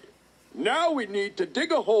great! Now we need to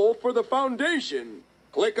dig a hole for the foundation.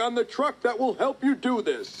 Click on the truck that will help you do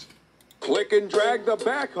this. Click and drag the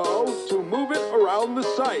backhoe to move it around the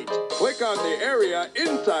site. Click on the area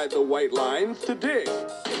inside the white lines to dig.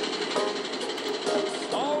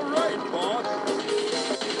 All right, boss.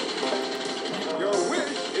 Your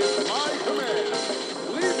wish is my command.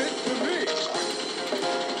 Leave it to me.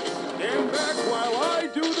 Stand back while I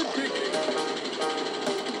do the digging.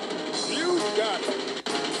 You got it.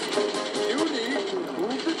 You need to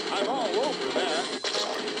move it. I'm all over that.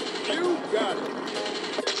 You got it.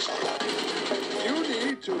 You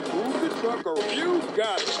need to move the truck or you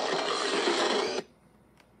got it.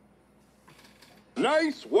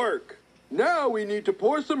 Nice work. Now we need to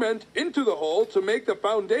pour cement into the hole to make the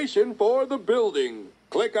foundation for the building.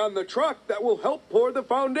 Click on the truck that will help pour the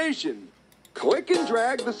foundation. Click and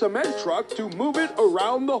drag the cement truck to move it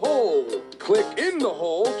around the hole. Click in the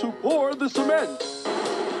hole to pour the cement.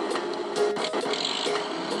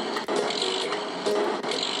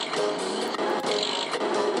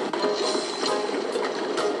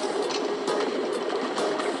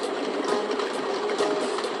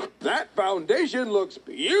 That foundation looks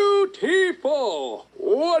beautiful.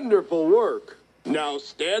 Wonderful work. Now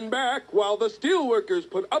stand back while the steelworkers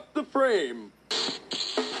put up the frame.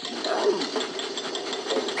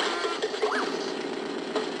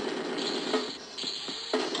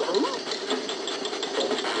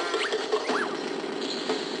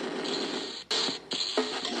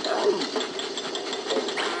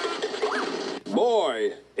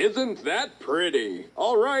 Boy, isn't that pretty?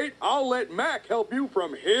 All right, I'll let Mac help you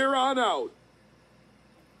from here on out.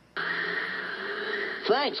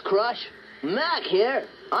 Thanks, Crush. Mac here.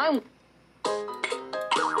 I'm...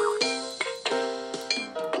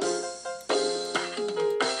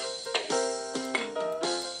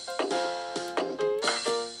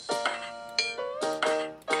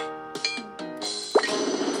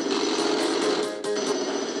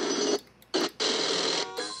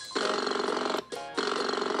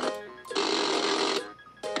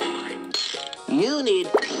 You need...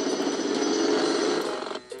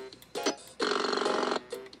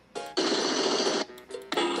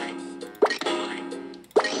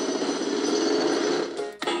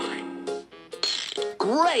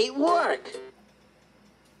 Great work!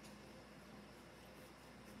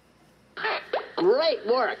 Great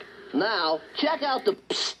work! Now, check out the...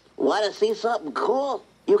 Psst. Want to see something cool?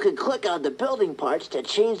 You can click on the building parts to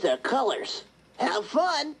change their colors. Have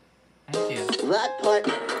fun! Thank you. That part...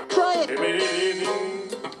 Try it!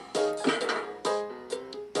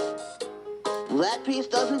 That piece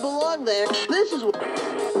doesn't belong there. This is...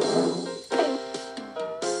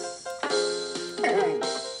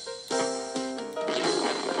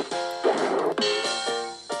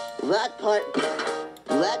 That part...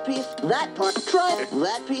 That piece... That part... Try it!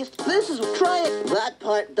 That piece... This is... Try it! That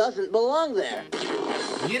part doesn't belong there.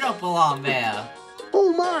 You don't belong there.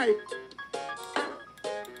 Oh my!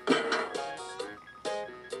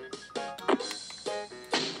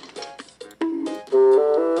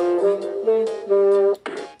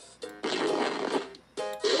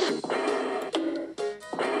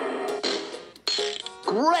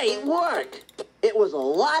 It was a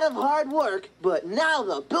lot of hard work, but now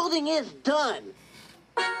the building is done.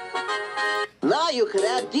 Now you could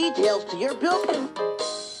add details to your building.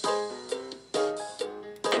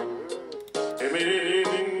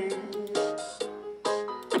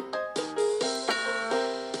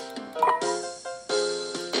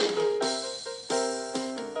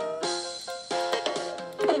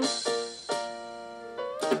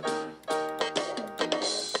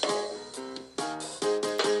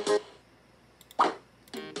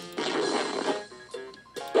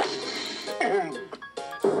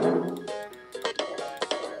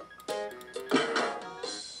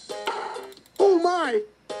 Oh my!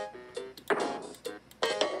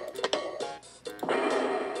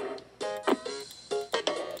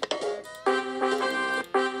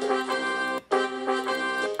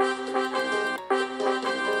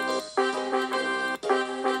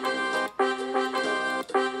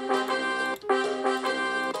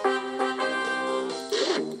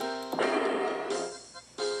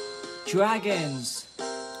 Dragons!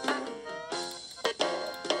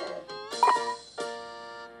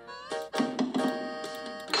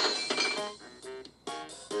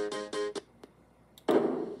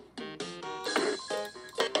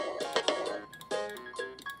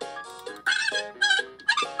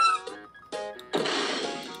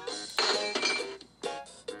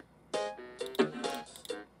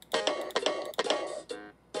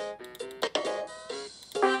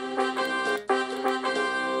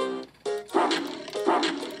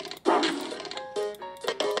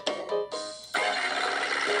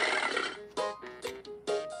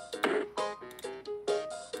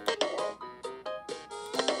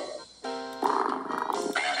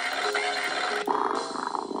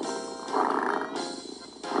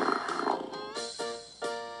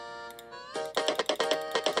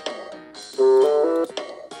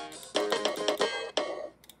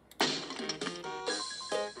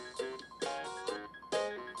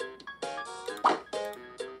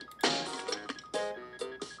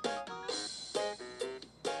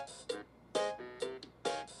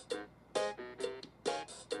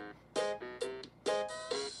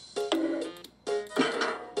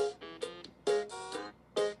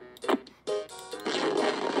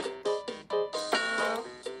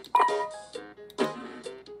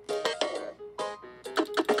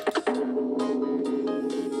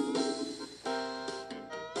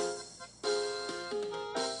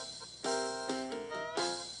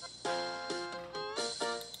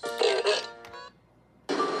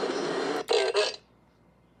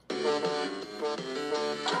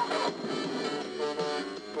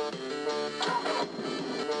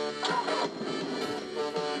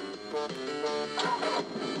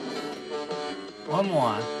 One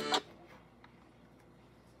more.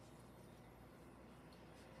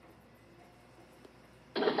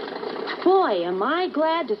 Boy, am I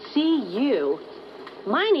glad to see you.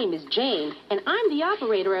 My name is Jane, and I'm the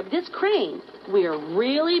operator of this crane. We're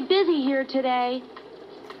really busy here today.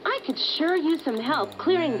 I could sure use some help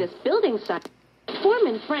clearing this building site.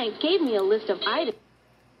 Foreman Frank gave me a list of items.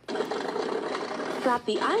 Drop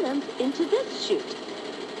the items into this chute.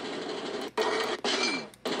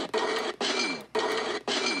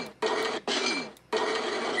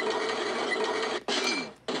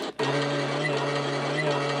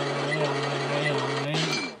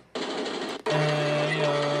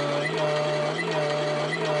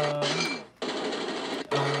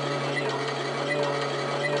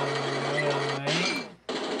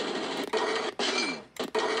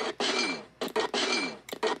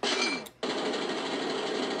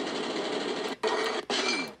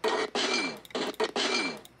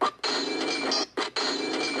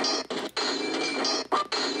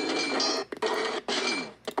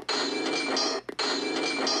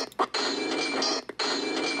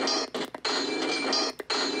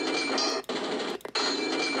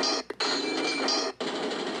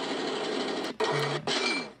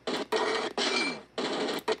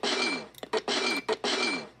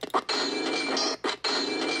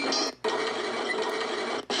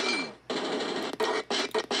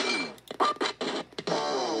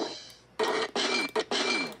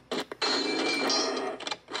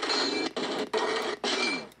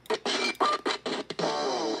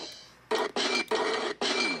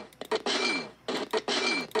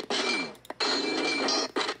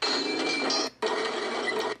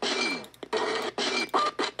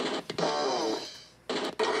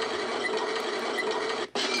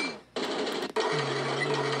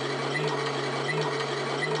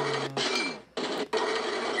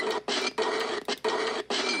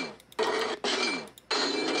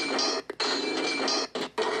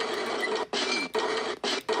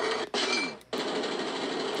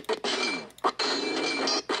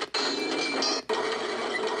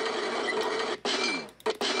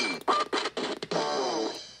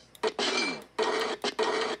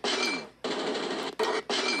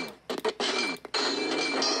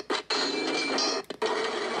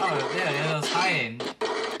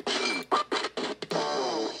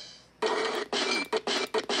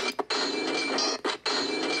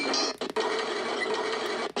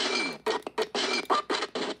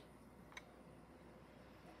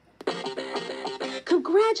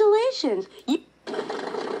 Congratulations! You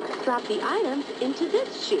dropped the items into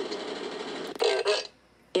this chute.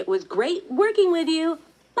 It was great working with you.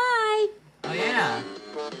 Bye! Oh yeah.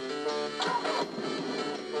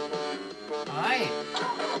 Alright.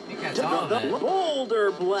 I think that's all of it.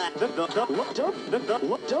 Boulder Blast. The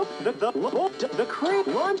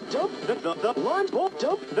crane launch dump. The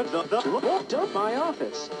launch dump my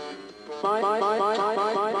office.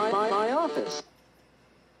 My office.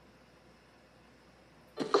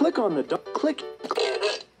 Click on the click.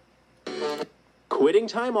 Quitting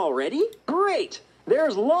time already? Great!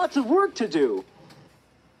 There's lots of work to do.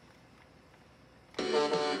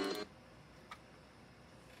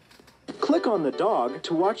 Click on the dog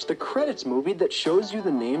to watch the credits movie that shows you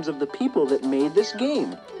the names of the people that made this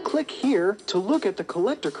game. Click here to look at the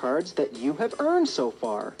collector cards that you have earned so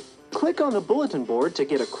far. Click on the bulletin board to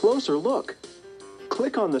get a closer look.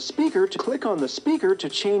 Click on the speaker to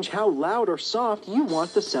change how loud or soft you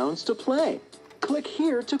want the sounds to play. Click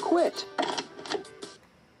here to quit.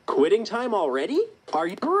 Quitting time already? Are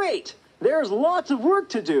you great? There's lots of work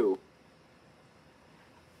to do.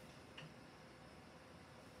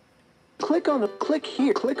 Click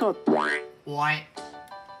here. Click on What?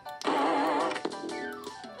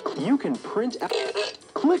 You can print out.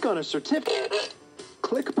 Click on a certificate.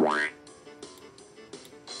 Click.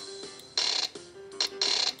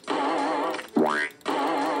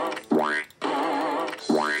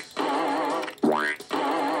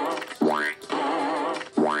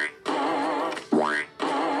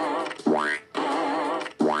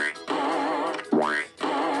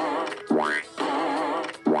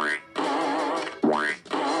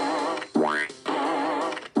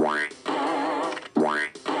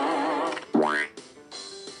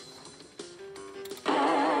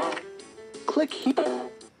 Click here.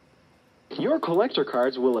 Your collector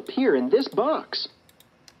cards will appear in this box.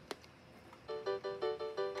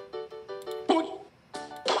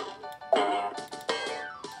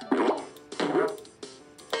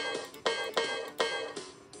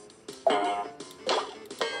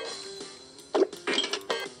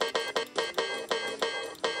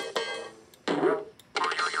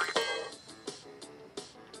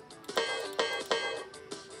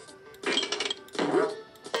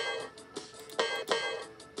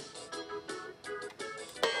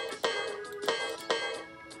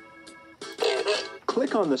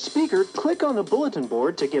 Click on the speaker, click on the bulletin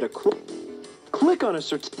board to get a click on a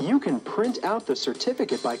you can print out the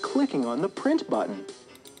certificate by clicking on the print button.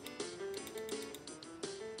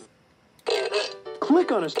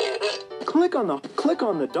 Click on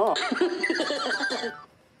the dog.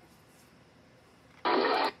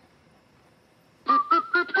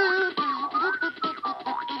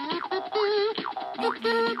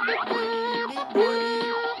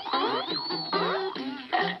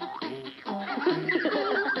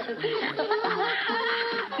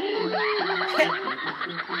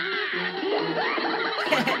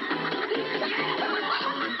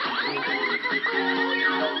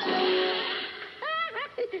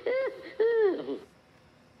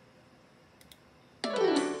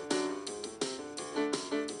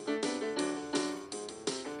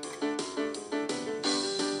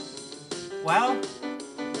 Well,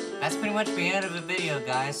 that's pretty much the end of the video,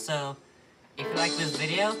 guys. So, if you like this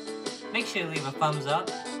video, make sure to leave a thumbs up,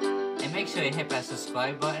 and make sure to hit that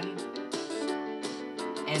subscribe button,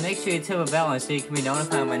 and make sure you turn the bell on so you can be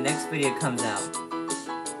notified when my next video comes out.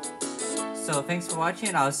 So, thanks for watching,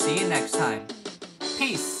 and I'll see you next time.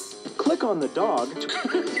 Peace! Click on the dog to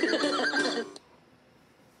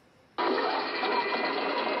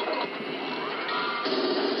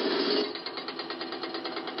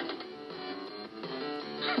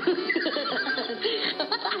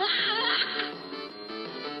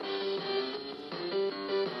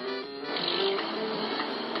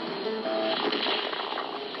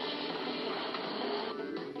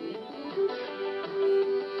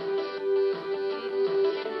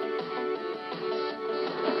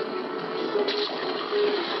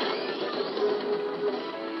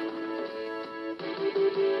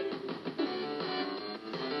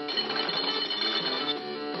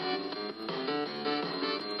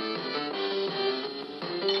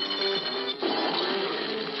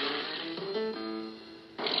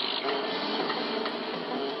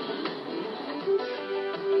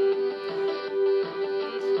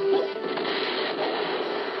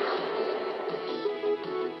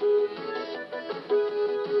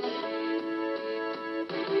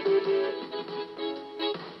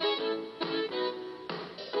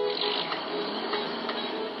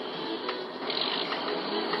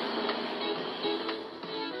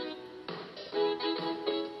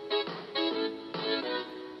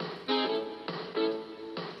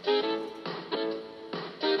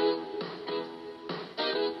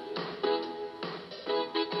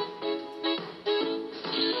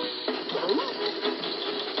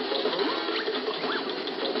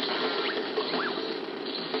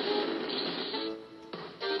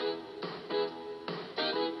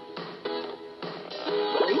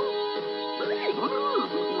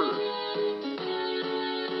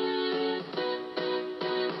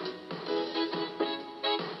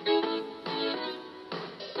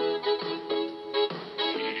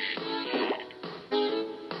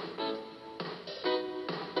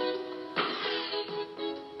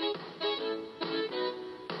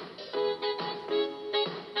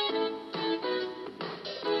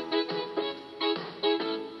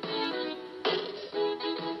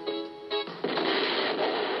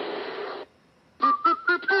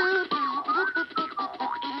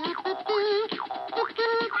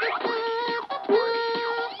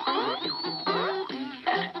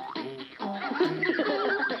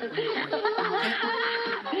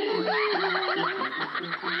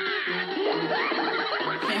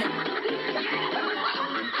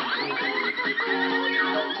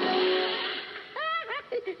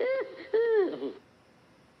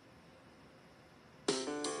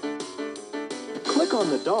Click on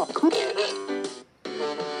the dog.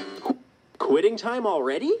 Quitting time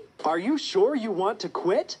already? Are you sure you want to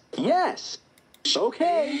quit? Yes.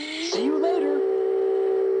 Okay. See you later.